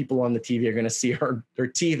know, people on the TV are going to see her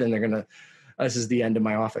teeth and they're going to, this is the end of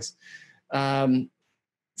my office.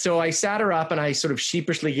 So I sat her up and I sort of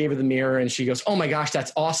sheepishly gave her the mirror and she goes, oh my gosh,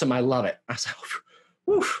 that's awesome. I love it. I was like,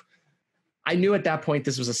 whew. I knew at that point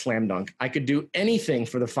this was a slam dunk. I could do anything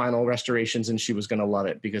for the final restorations and she was going to love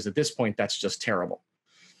it because at this point, that's just terrible.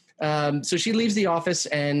 So she leaves the office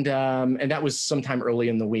and that was sometime early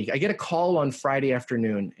in the week. I get a call on Friday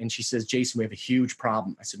afternoon and she says, Jason, we have a huge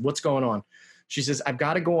problem. I said, what's going on? She says, I've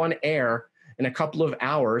got to go on air in a couple of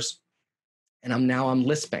hours and I'm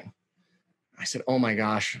lisping. I said, oh my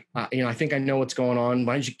gosh, I think I know what's going on.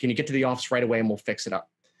 Can you get to the office right away and we'll fix it up?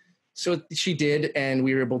 So she did, and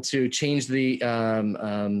we were able to change the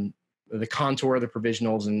contour of the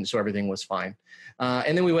provisionals, and so everything was fine.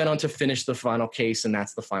 And then we went on to finish the final case, and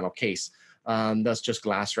that's the final case. That's just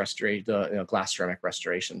glass ceramic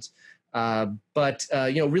restorations. But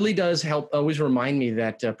really does help always remind me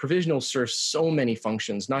that provisionals serve so many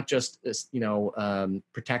functions, not just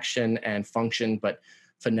protection and function, but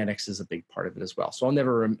phonetics is a big part of it as well. So I'll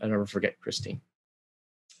never forget Christine.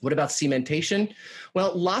 What about cementation?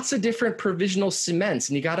 Well, lots of different provisional cements,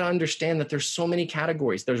 and you got to understand that there's so many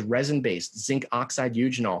categories. There's resin-based, zinc oxide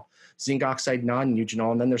eugenol, zinc oxide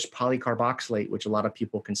non-eugenol, and then there's polycarboxylate, which a lot of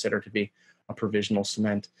people consider to be a provisional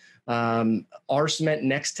cement. Our cement,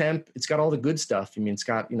 Next Temp, it's got all the good stuff. I mean, it's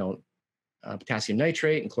got potassium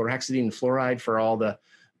nitrate and chlorhexidine and fluoride for all the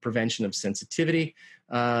prevention of sensitivity,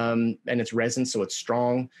 and it's resin, so it's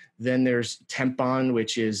strong. Then there's Tempon,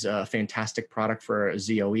 which is a fantastic product for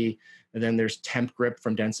ZOE. And then there's Temp Grip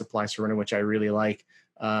from Dentsply Sirona, which I really like.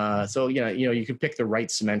 So you can pick the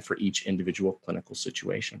right cement for each individual clinical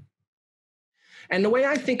situation. And the way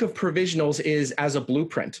I think of provisionals is as a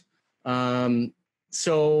blueprint.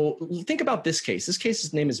 So think about this case. This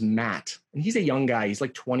case's name is Matt, and he's a young guy. He's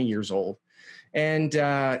like 20 years old. And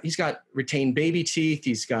he's got retained baby teeth.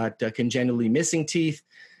 He's got congenitally missing teeth.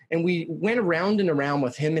 And we went around and around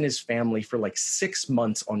with him and his family for like 6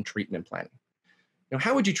 months on treatment planning.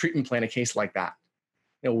 How would you treatment plan a case like that?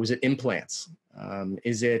 Was it implants?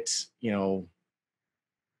 Is it,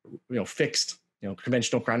 fixed,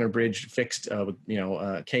 conventional crown and bridge fixed,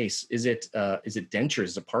 case? Is it dentures?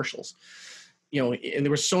 Is it partials? And there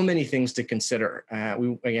were so many things to consider.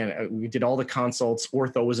 We did all the consults,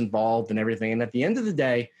 ortho was involved and everything. And at the end of the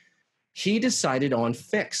day, he decided on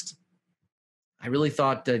fixed. I really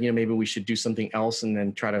thought that, maybe we should do something else and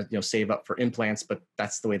then try to, save up for implants, but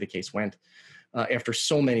that's the way the case went after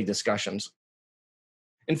so many discussions.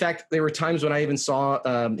 In fact, there were times when I even saw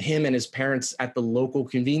him and his parents at the local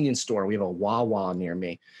convenience store. We have a Wawa near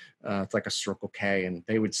me. It's like a Circle K, and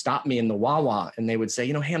they would stop me in the Wawa and they would say,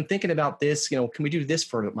 hey, I'm thinking about this, can we do this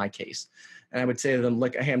for my case? And I would say to them,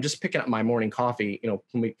 like, hey, I'm just picking up my morning coffee, can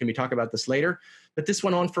we talk about this later? But this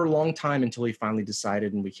went on for a long time until he finally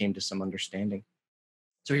decided and we came to some understanding.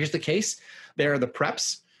 So here's the case. There are the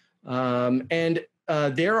preps. And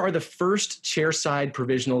there are the first chairside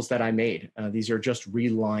provisionals that I made. These are just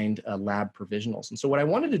relined lab provisionals. And so what I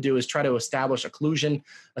wanted to do is try to establish occlusion,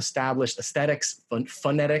 establish aesthetics,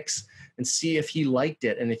 phonetics, and see if he liked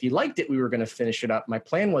it. And if he liked it, we were going to finish it up. My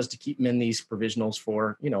plan was to keep him in these provisionals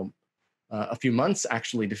for, a few months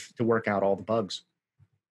actually to work out all the bugs.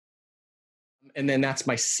 And then that's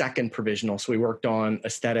my second provisional. So we worked on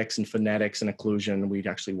aesthetics and phonetics and occlusion. We'd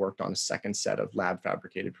actually worked on a second set of lab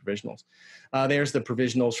fabricated provisionals. There's the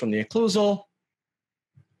provisionals from the occlusal.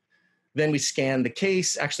 Then we scanned the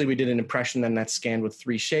case. Actually, we did an impression, then that's scanned with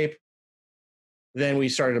 3 shape. Then we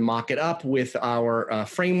started to mock it up with our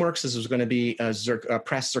frameworks. This was going to be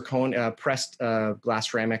pressed glass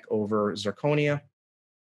ceramic over zirconia.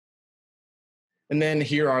 And then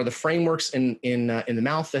here are the frameworks in the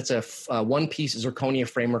mouth. That's a 1-piece zirconia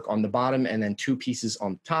framework on the bottom and then 2 pieces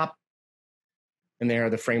on the top. And there are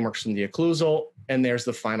the frameworks from the occlusal, and there's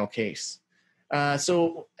the final case.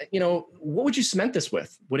 So, what would you cement this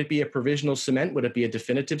with? Would it be a provisional cement? Would it be a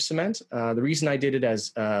definitive cement? The reason I did it as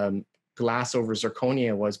glass over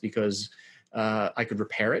zirconia was because I could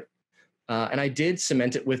repair it. And I did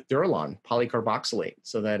cement it with Duralon polycarboxylate,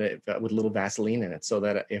 so that with a little Vaseline in it, so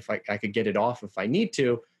that if I could get it off if I need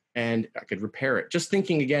to, and I could repair it. Just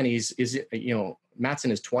thinking again, Matt's in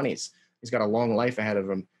his 20s. He's got a long life ahead of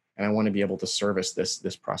him. and I want to be able to service this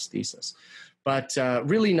prosthesis. But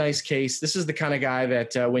really nice case. This is the kind of guy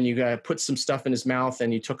that when you put some stuff in his mouth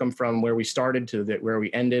and you took him from where we started to where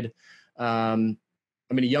we ended. I mean,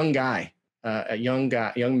 a young guy,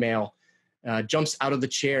 young male, jumps out of the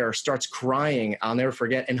chair, starts crying, I'll never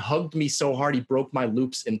forget, and hugged me so hard he broke my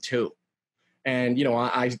loops in two. And, you know,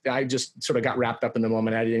 I just sort of got wrapped up in the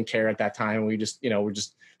moment. I didn't care at that time. We just, you know, we're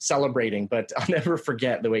just celebrating. But I'll never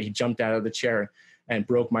forget the way he jumped out of the chair and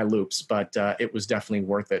broke my loops. But it was definitely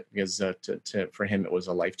worth it because for him, it was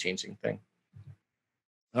a life-changing thing.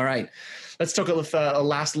 All right, let's take a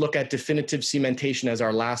last look at definitive cementation as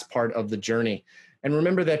our last part of the journey. And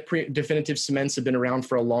remember that definitive cements have been around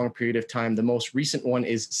for a long period of time. The most recent one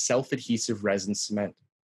is self-adhesive resin cement.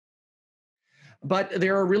 But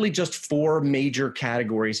there are really just four major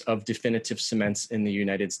categories of definitive cements in the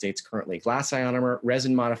United States currently: glass ionomer,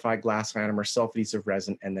 resin modified glass ionomer, self-adhesive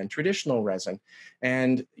resin, and then traditional resin.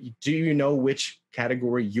 And do you know which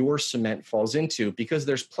category your cement falls into? Because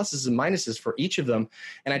there's pluses and minuses for each of them.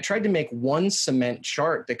 And I tried to make one cement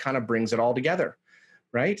chart that kind of brings it all together.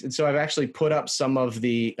 Right. And so I've actually put up some of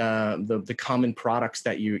the common products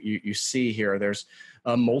that you see here. There's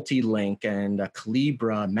a Multi-Link and a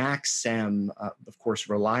Calibra, Maxem, of course,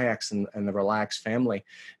 Reliax and the Reliax family.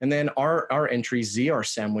 And then our entry,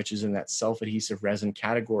 ZRSEM, which is in that self-adhesive resin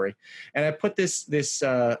category. And I put this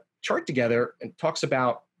chart together and talks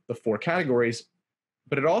about the four categories,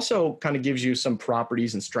 but it also kind of gives you some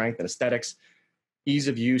properties and strength and aesthetics, ease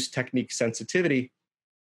of use, technique, sensitivity.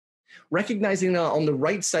 Recognizing on the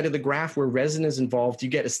right side of the graph where resin is involved, you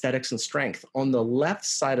get aesthetics and strength. On the left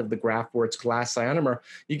side of the graph where it's glass ionomer,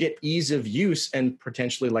 you get ease of use and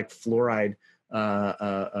potentially like fluoride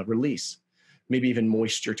release, maybe even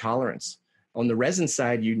moisture tolerance. On the resin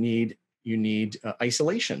side, you need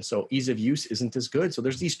isolation. So ease of use isn't as good. So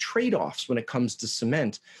there's these trade-offs when it comes to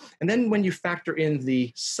cement. And then when you factor in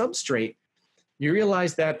the substrate, you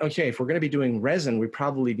realize that, okay, if we're going to be doing resin, we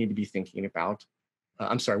probably need to be thinking about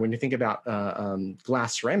when you think about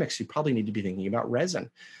glass ceramics, you probably need to be thinking about resin.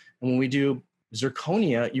 And when we do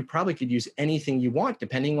zirconia, you probably could use anything you want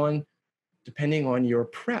depending on your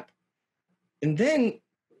prep. And then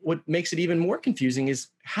what makes it even more confusing is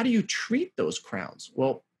how do you treat those crowns?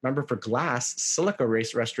 Well, remember for glass, silica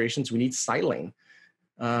restorations, we need silane.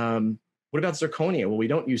 What about zirconia? Well, we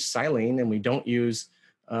don't use silane and we don't use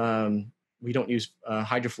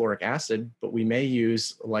hydrofluoric acid, but we may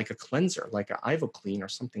use like a cleanser, like an Ivoclean or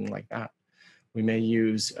something like that. We may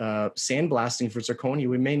use sandblasting for zirconia.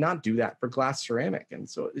 We may not do that for glass ceramic. And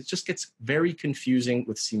so it just gets very confusing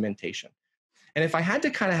with cementation. And if I had to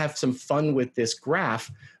kind of have some fun with this graph,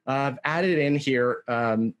 I've added in here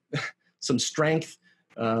some strength,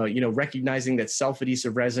 recognizing that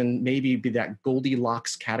self-adhesive resin maybe be that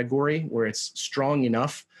Goldilocks category where it's strong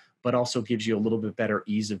enough, but also gives you a little bit better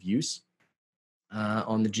ease of use.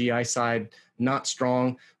 On the GI side, not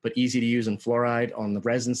strong, but easy to use in fluoride. On the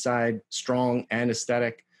resin side, strong and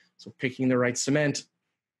aesthetic. So picking the right cement,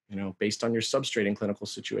 based on your substrate and clinical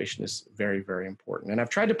situation is very, very important. And I've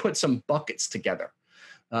tried to put some buckets together.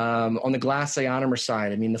 On the glass ionomer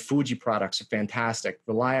side, I mean, the Fuji products are fantastic.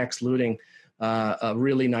 Reliax Luting,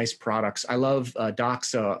 really nice products. I love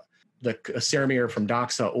Doxa, the Ceramir from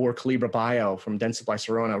Doxa, or Calibra Bio from Dentsply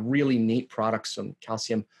Sirona. Really neat products, some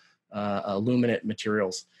calcium aluminate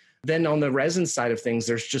materials. Then on the resin side of things,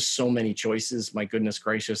 there's just so many choices. My goodness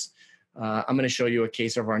gracious. I'm going to show you a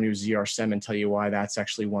case of our new ZRSEM and tell you why that's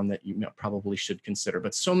actually one that you probably should consider.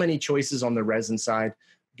 But so many choices on the resin side.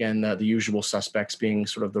 Again, the usual suspects being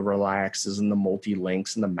sort of the Reliaxes and the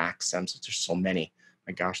Multi-Links and the Maxems. There's so many.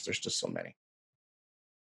 My gosh, there's just so many.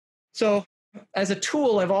 So as a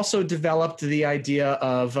tool, I've also developed the idea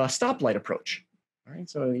of a stoplight approach. All right.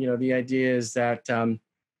 So, the idea is that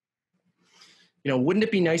wouldn't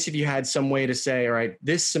it be nice if you had some way to say, all right,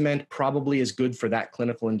 this cement probably is good for that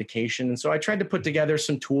clinical indication? And so I tried to put together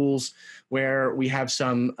some tools where we have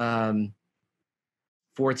some,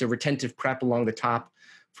 it's a retentive prep along the top.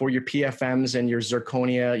 For your PFMs and your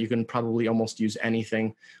zirconia, you can probably almost use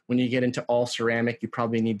anything. When you get into all ceramic, you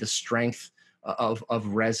probably need the strength of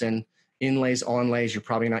resin. Inlays, onlays, you're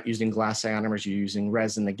probably not using glass ionomers, you're using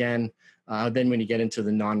resin again. Then when you get into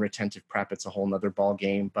the non-retentive prep, it's a whole nother ball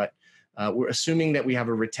game. But we're assuming that we have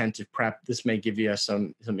a retentive prep. This may give you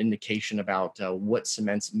some indication about what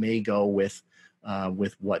cements may go with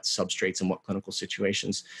what substrates and what clinical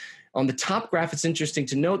situations. On the top graph, it's interesting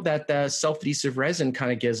to note that the self-adhesive resin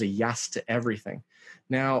kind of gives a yes to everything.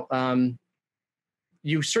 Now,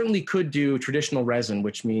 you certainly could do traditional resin,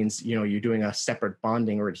 which means you're doing a separate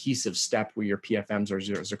bonding or adhesive step where your PFMs or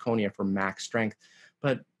zirconia for max strength.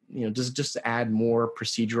 But does it just add more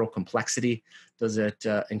procedural complexity? Does it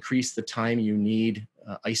increase the time you need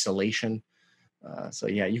isolation? So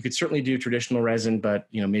yeah, you could certainly do traditional resin, but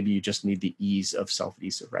maybe you just need the ease of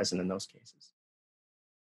self-adhesive resin in those cases.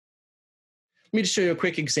 Let me just show you a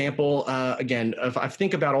quick example. Again, if I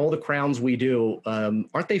think about all the crowns we do,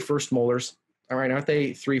 aren't they first molars? All right, aren't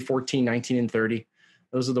they 3, 14, 19, and 30?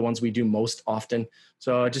 Those are the ones we do most often.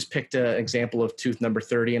 So I just picked an example of tooth number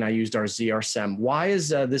 30, and I used our ZR-Sem. Why is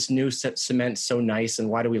this new cement so nice, and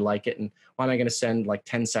why do we like it? And why am I going to spend like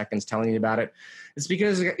 10 seconds telling you about it? It's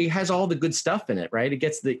because it has all the good stuff in it, right? It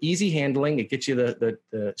gets the easy handling. It gets you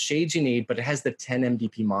the shades you need, but it has the 10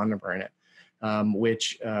 MDP monomer in it,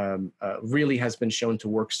 which really has been shown to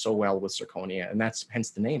work so well with zirconia, and that's hence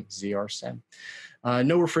the name, ZR-Sem.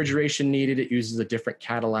 No refrigeration needed. It uses a different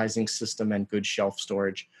catalyzing system and good shelf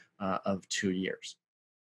storage of 2 years.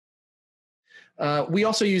 We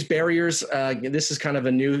also use barriers. This is kind of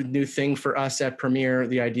a new thing for us at Premier,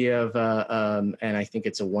 the idea of, and I think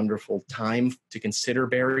it's a wonderful time to consider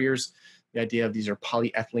barriers. The idea of these are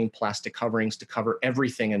polyethylene plastic coverings to cover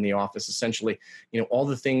everything in the office, essentially, all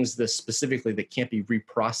the things specifically that can't be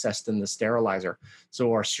reprocessed in the sterilizer.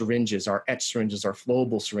 So our syringes, our etch syringes, our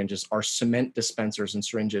flowable syringes, our cement dispensers and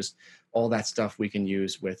syringes, all that stuff we can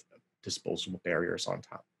use with disposable barriers on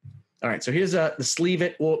top. All right, so here's the sleeve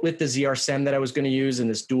it with the ZR-Sem that I was going to use in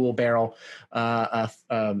this dual barrel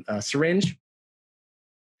syringe.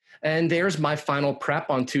 And there's my final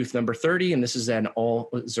prep on tooth number 30, and this is an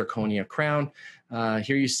all zirconia crown.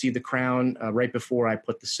 Here you see the crown right before I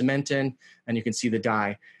put the cement in, and you can see the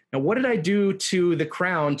dye. Now, what did I do to the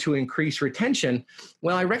crown to increase retention?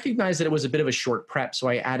 Well, I recognized that it was a bit of a short prep, so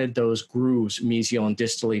I added those grooves, mesial and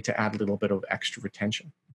distally, to add a little bit of extra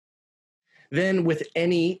retention. Then with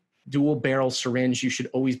any dual barrel syringe, you should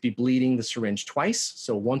always be bleeding the syringe twice.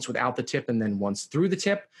 So once without the tip and then once through the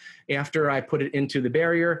tip. After I put it into the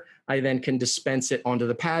barrier, I then can dispense it onto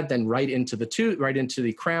the pad, then right into the tooth, right into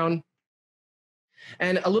the crown.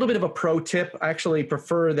 And a little bit of a pro tip, I actually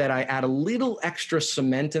prefer that I add a little extra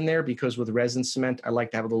cement in there, because with resin cement, I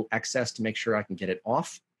like to have a little excess to make sure I can get it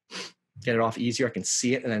off easier. I can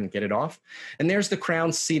see it and then get it off. And there's the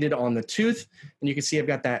crown seated on the tooth. And you can see I've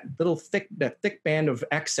got that little thick band of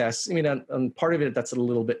excess. I mean, on part of it, that's a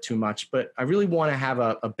little bit too much, but I really want to have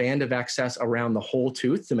a band of excess around the whole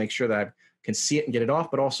tooth to make sure that I can see it and get it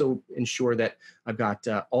off, but also ensure that I've got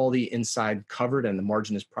all the inside covered and the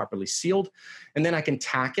margin is properly sealed. And then I can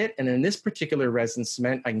tack it. And in this particular resin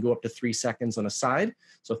cement, I can go up to 3 seconds on a side.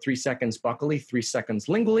 So 3 seconds buccally, 3 seconds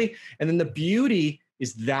lingually. And then the beauty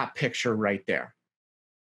is that picture right there.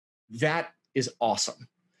 That is awesome,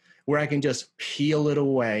 where I can just peel it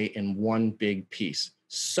away in one big piece.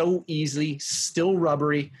 So easy, still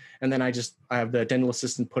rubbery, and then I have the dental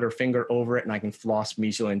assistant put her finger over it, and I can floss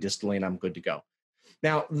mesially and distally, and I'm good to go.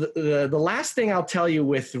 Now, the last thing I'll tell you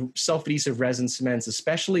with self-adhesive resin cements,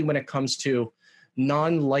 especially when it comes to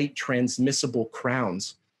non-light transmissible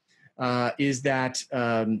crowns, is that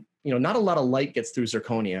not a lot of light gets through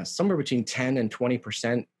zirconia, somewhere between 10 and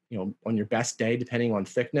 20%, on your best day, depending on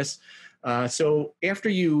thickness. So after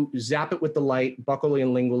you zap it with the light, buccally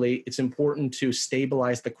and lingually, it's important to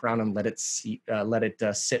stabilize the crown and let it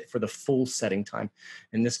sit for the full setting time.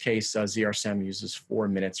 In this case, ZR-Sem uses 4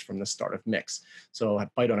 minutes from the start of mix. So I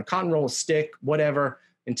bite on a cotton roll, stick, whatever,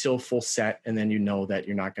 until full set, and then you know that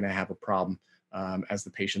you're not going to have a problem as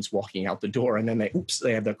the patient's walking out the door, and then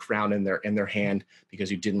they have the crown in their hand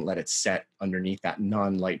because you didn't let it set underneath that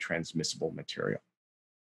non-light transmissible material.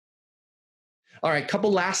 All right,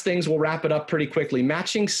 couple last things. We'll wrap it up pretty quickly.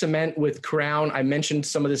 Matching cement with crown. I mentioned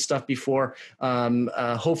some of this stuff before.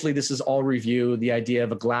 Hopefully this is all review. The idea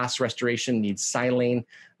of a glass restoration needs silane,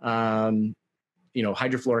 hydrofluoric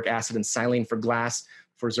acid and silane for glass.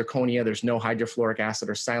 For zirconia, there's no hydrofluoric acid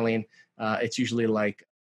or silane. It's usually like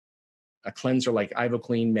a cleanser like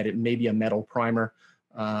Ivoclean, maybe a metal primer.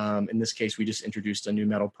 In this case, we just introduced a new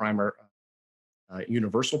metal primer,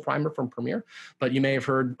 universal primer from Premier, but you may have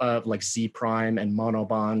heard of like Z Prime and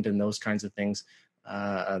Monobond and those kinds of things.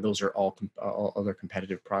 Those are all other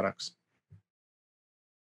competitive products.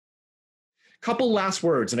 Couple last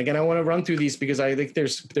words, and again, I want to run through these because I think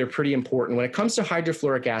they're pretty important. When it comes to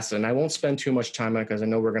hydrofluoric acid, and I won't spend too much time on it because I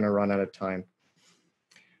know we're going to run out of time.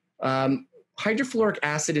 Hydrofluoric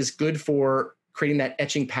acid is good for creating that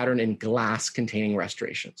etching pattern in glass-containing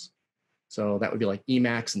restorations. So that would be like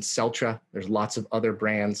Emax and Celtra. There's lots of other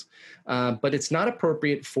brands, but it's not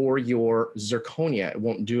appropriate for your zirconia. It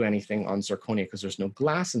won't do anything on zirconia because there's no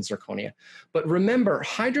glass in zirconia. But remember,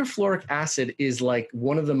 hydrofluoric acid is like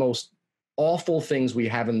one of the most awful things we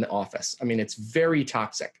have in the office. I mean, it's very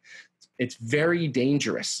toxic. It's very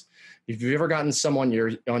dangerous. If you've ever gotten some on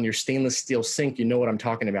your stainless steel sink, you know what I'm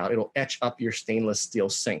talking about. It'll etch up your stainless steel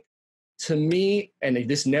sink. To me, and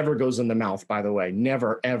this never goes in the mouth, by the way,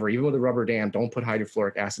 never, ever, even with a rubber dam, don't put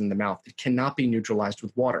hydrofluoric acid in the mouth. It cannot be neutralized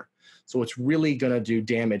with water. So it's really going to do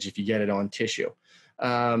damage if you get it on tissue.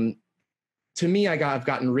 To me, I've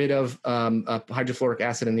gotten rid of hydrofluoric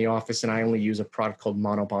acid in the office, and I only use a product called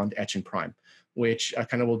Monobond Etch and Prime, which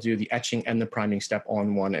kind of will do the etching and the priming step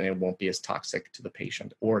on one, and it won't be as toxic to the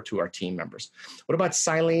patient or to our team members. What about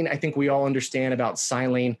silane? I think we all understand about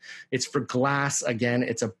silane. It's for glass. Again,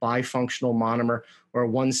 it's a bifunctional monomer, where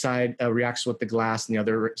one side reacts with the glass and the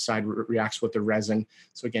other side reacts with the resin.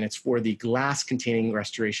 So again, it's for the glass-containing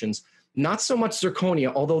restorations. Not so much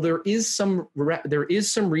zirconia, although there is some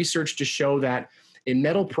research to show that a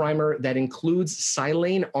metal primer that includes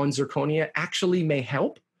silane on zirconia actually may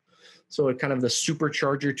help. So it kind of the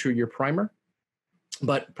supercharger to your primer.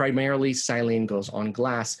 But primarily silane goes on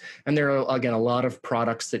glass. And there are, again, a lot of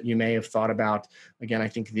products that you may have thought about. Again, I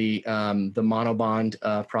think the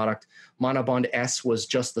Monobond product, Monobond S was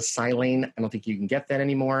just the silane. I don't think you can get that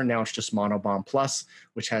anymore. Now it's just Monobond Plus,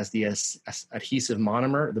 which has the adhesive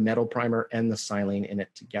monomer, the metal primer, and the silane in it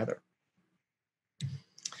together.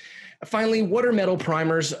 Finally, what are metal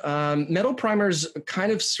primers? Metal primers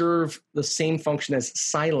kind of serve the same function as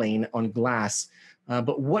silane on glass.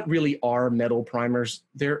 But what really are metal primers?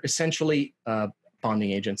 They're essentially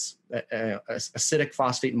bonding agents, acidic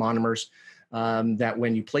phosphate monomers that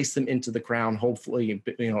when you place them into the crown, hopefully,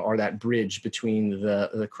 are that bridge between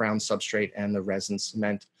the crown substrate and the resin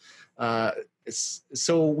cement.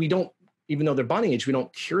 So we don't, even though they're bonding agents, we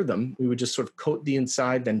don't cure them. We would just sort of coat the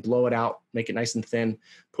inside, then blow it out, make it nice and thin,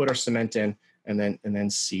 put our cement in, and then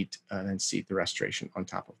seat the restoration on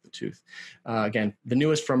top of the tooth. Again, the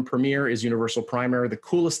newest from Premier is Universal Primer. The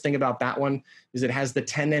coolest thing about that one is it has the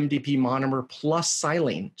 10 MDP monomer plus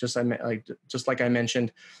silane. Just like I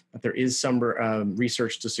mentioned, that there is some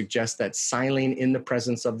research to suggest that silane in the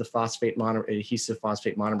presence of the phosphate monomer, adhesive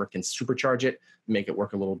phosphate monomer, can supercharge it, make it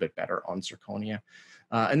work a little bit better on zirconia.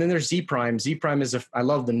 And then there's Z Prime. Z Prime is I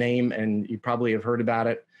love the name, and you probably have heard about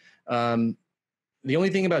it. The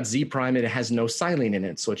only thing about Z Prime, it has no silane in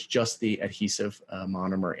it, so it's just the adhesive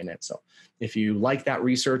monomer in it. So if you like that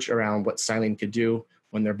research around what silane could do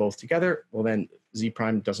when they're both together, well then Z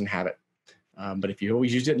Prime doesn't have it. But if you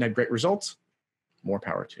always used it and had great results, more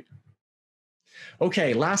power to you.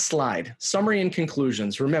 Okay, last slide. Summary and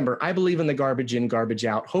conclusions. Remember, I believe in the garbage in, garbage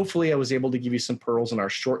out. Hopefully I was able to give you some pearls in our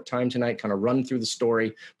short time tonight, kind of run through the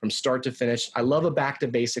story from start to finish. I love a back to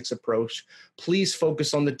basics approach. Please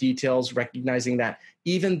focus on the details, recognizing that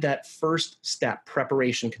even that first step,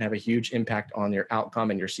 preparation, can have a huge impact on your outcome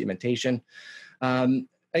and your cementation.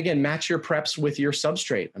 Again, match your preps with your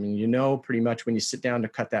substrate. I mean, you know pretty much when you sit down to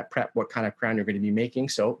cut that prep what kind of crown you're going to be making.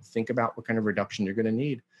 So think about what kind of reduction you're going to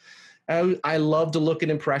need. I love to look at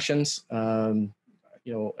impressions, and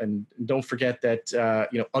don't forget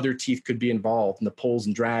that, other teeth could be involved in the pulls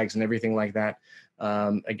and drags and everything like that.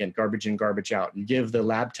 Again, garbage in, garbage out. You give the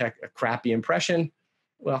lab tech a crappy impression,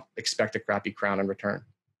 well, expect a crappy crown in return.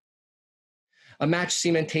 A match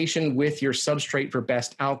cementation with your substrate for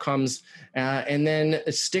best outcomes, and then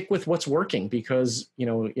stick with what's working, because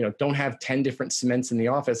don't have 10 different cements in the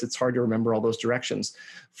office. It's hard to remember all those directions.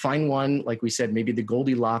 Find one, like we said, maybe the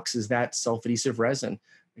Goldilocks is that self-adhesive resin.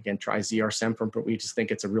 Again, try ZR Semprum, but we just think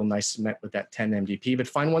it's a real nice cement with that 10 MDP. But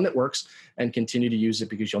find one that works and continue to use it,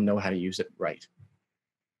 because you'll know how to use it right.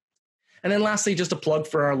 And then lastly, just a plug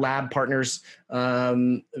for our lab partners.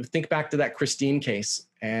 Think back to that Christine case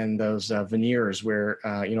and those veneers where,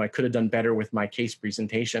 I could have done better with my case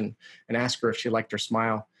presentation, and ask her if she liked her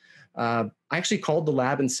smile. I actually called the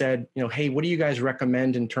lab and said, hey, what do you guys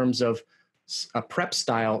recommend in terms of a prep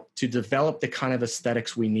style to develop the kind of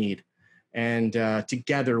aesthetics we need? And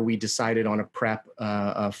together we decided on a prep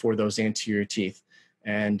for those anterior teeth.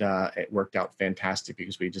 And it worked out fantastic,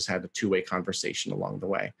 because we just had a two-way conversation along the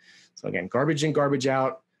way. So again, garbage in, garbage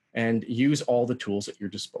out, and use all the tools at your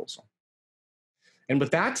disposal. And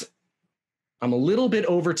with that, I'm a little bit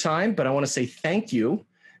over time, but I want to say thank you.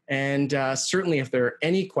 And certainly if there are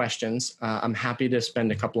any questions, I'm happy to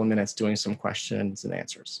spend a couple of minutes doing some questions and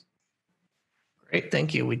answers. Great,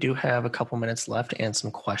 thank you. We do have a couple minutes left and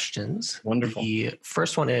some questions. Wonderful. The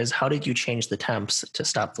first one is, how did you change the temps to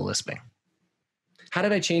stop the lisping? How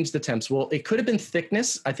did I change the temps? Well, it could have been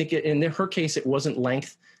thickness. I think in her case, it wasn't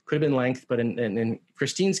length. Could have been length, but in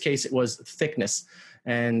Christine's case, it was thickness.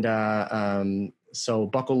 And so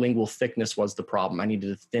buccal lingual thickness was the problem. I needed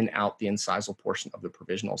to thin out the incisal portion of the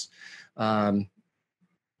provisionals.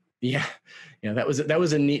 Yeah, that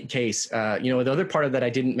was a neat case. The other part of that I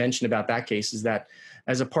didn't mention about that case is that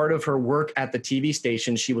as a part of her work at the TV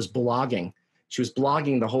station, she was blogging. She was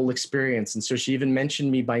blogging the whole experience, and so she even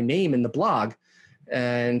mentioned me by name in the blog,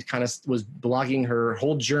 and kind of was blogging her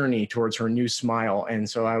whole journey towards her new smile. And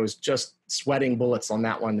so I was just sweating bullets on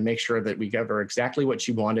that one to make sure that we gave her exactly what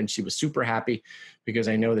she wanted. And she was super happy because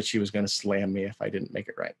I know that she was going to slam me if I didn't make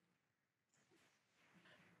it right.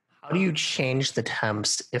 How do you change the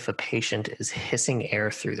temps if a patient is hissing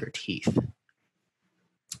air through their teeth?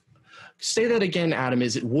 Say that again, Adam.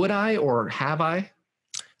 Is it would I or have I?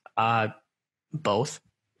 Both.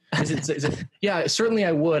 Is it, yeah, certainly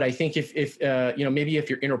I would. I think if maybe if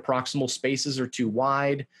your interproximal spaces are too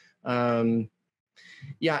wide.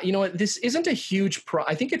 This isn't a huge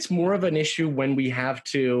I think it's more of an issue when we have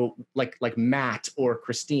to like Matt or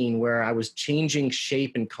Christine, where I was changing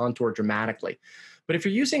shape and contour dramatically. But if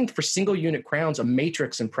you're using for single unit crowns, a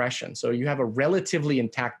matrix impression, so you have a relatively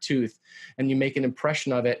intact tooth and you make an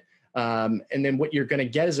impression of it, and then what you're going to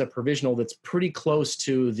get is a provisional that's pretty close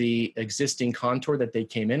to the existing contour that they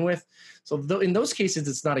came in with. So in those cases,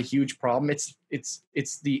 it's not a huge problem.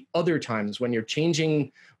 It's the other times when you're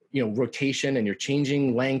changing, rotation and you're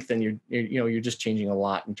changing length and you're just changing a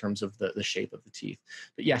lot in terms of the shape of the teeth.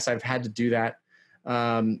 But yes, I've had to do that.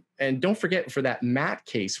 And don't forget, for that Matt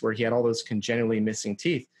case where he had all those congenitally missing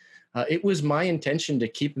teeth, it was my intention to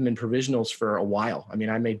keep him in provisionals for a while. I mean,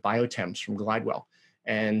 I made biotemps from Glidewell,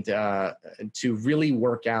 and to really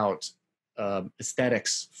work out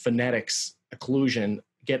aesthetics, phonetics, occlusion,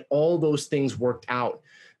 get all those things worked out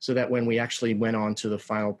so that when we actually went on to the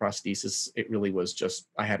final prosthesis, it really was just,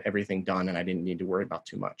 I had everything done and I didn't need to worry about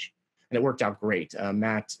too much. And it worked out great.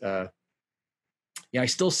 Matt, I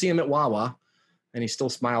still see him at Wawa, and he still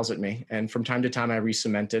smiles at me. And from time to time I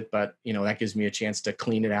re-cement it, but that gives me a chance to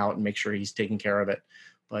clean it out and make sure he's taking care of it.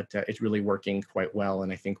 But it's really working quite well.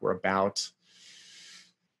 And I think we're about,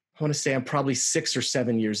 I want to say I'm probably 6 or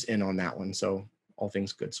 7 years in on that one. So all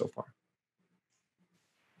things good so far.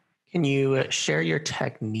 Can you share your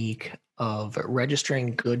technique of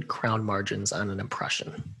registering good crown margins on an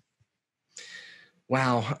impression?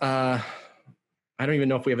 Wow. I don't even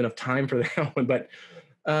know if we have enough time for that one, but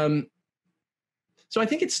so I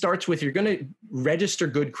think it starts with, you're going to register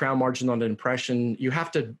good crown margin on an impression. You have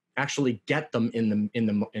to actually get them in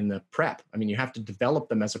the prep. I mean, you have to develop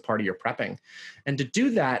them as a part of your prepping. And to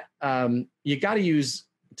do that, you got to use,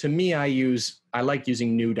 to me, I like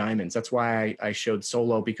using new diamonds. That's why I showed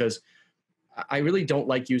Solo, because I really don't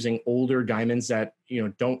like using older diamonds that,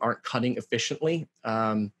 aren't cutting efficiently.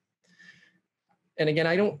 And again,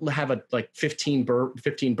 I don't have a 15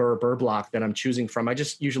 burr block that I'm choosing from. I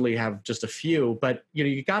just usually have just a few, but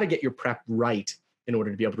you got to get your prep right in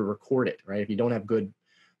order to be able to record it, right? If you don't have good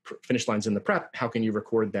finish lines in the prep, how can you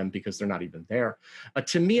record them, because they're not even there?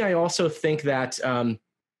 To me, I also think that, I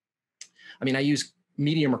use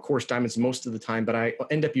medium or coarse diamonds most of the time, but I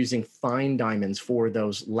end up using fine diamonds for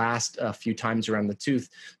those last few times around the tooth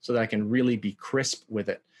so that I can really be crisp with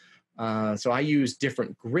it. So I use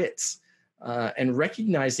different grits. And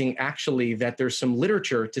recognizing actually that there's some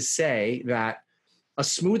literature to say that a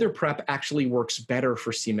smoother prep actually works better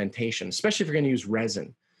for cementation, especially if you're going to use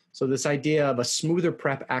resin. So this idea of a smoother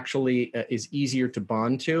prep actually is easier to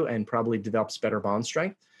bond to and probably develops better bond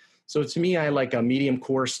strength. So to me, I like a medium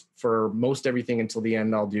coarse for most everything until the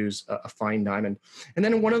end. I'll use a fine diamond. And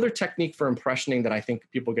then one other technique for impressioning that I think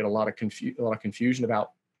people get a lot of confusion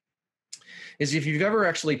about is if you've ever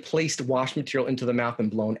actually placed wash material into the mouth and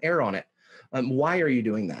blown air on it. Why are you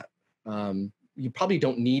doing that? You probably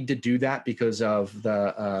don't need to do that because of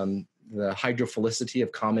the hydrophilicity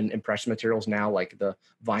of common impression materials now, like the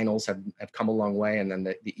vinyls have come a long way, and then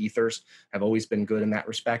the ethers have always been good in that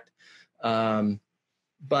respect.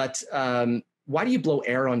 But why do you blow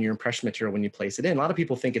air on your impression material when you place it in? A lot of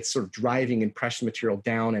people think it's sort of driving impression material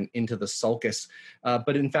down and into the sulcus.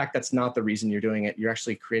 But in fact, that's not the reason you're doing it. You're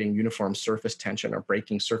actually creating uniform surface tension or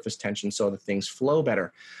breaking surface tension so that things flow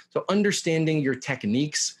better. So understanding your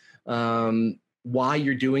techniques, why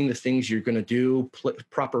you're doing the things you're going to do,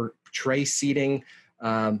 proper tray seating,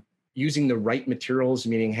 using the right materials,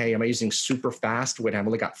 meaning, hey, am I using super fast when I've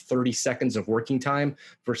only got 30 seconds of working time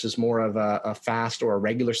versus more of a fast or a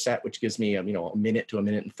regular set, which gives me a minute to a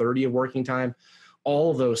minute and 30 of working time. All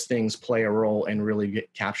of those things play a role in really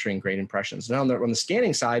capturing great impressions. Now on the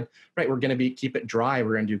scanning side, right, we're going to keep it dry.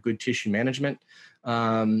 We're going to do good tissue management.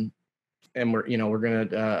 And we're going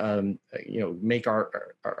to make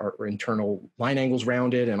our internal line angles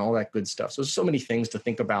rounded and all that good stuff. So there's so many things to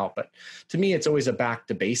think about, but to me, it's always a back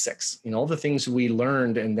to basics. All the things we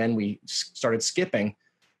learned and then we started skipping.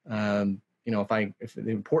 if the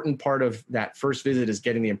important part of that first visit is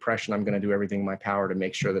getting the impression, I'm going to do everything in my power to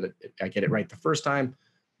make sure that I get it right the first time,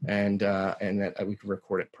 and that we can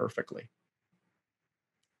record it perfectly.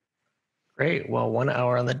 Great. Well, 1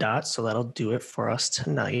 hour on the dot, so that'll do it for us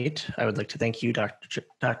tonight. I would like to thank you,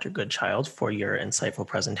 Dr. Goodchild, for your insightful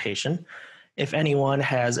presentation. If anyone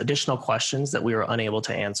has additional questions that we were unable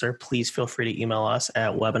to answer, please feel free to email us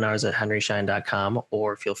at webinars@henryschein.com,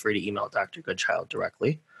 or feel free to email Dr. Goodchild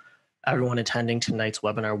directly. Everyone attending tonight's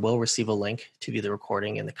webinar will receive a link to view the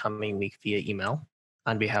recording in the coming week via email.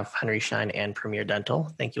 On behalf of Henry Schein and Premier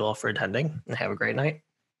Dental, thank you all for attending, and have a great night.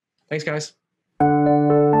 Thanks, guys.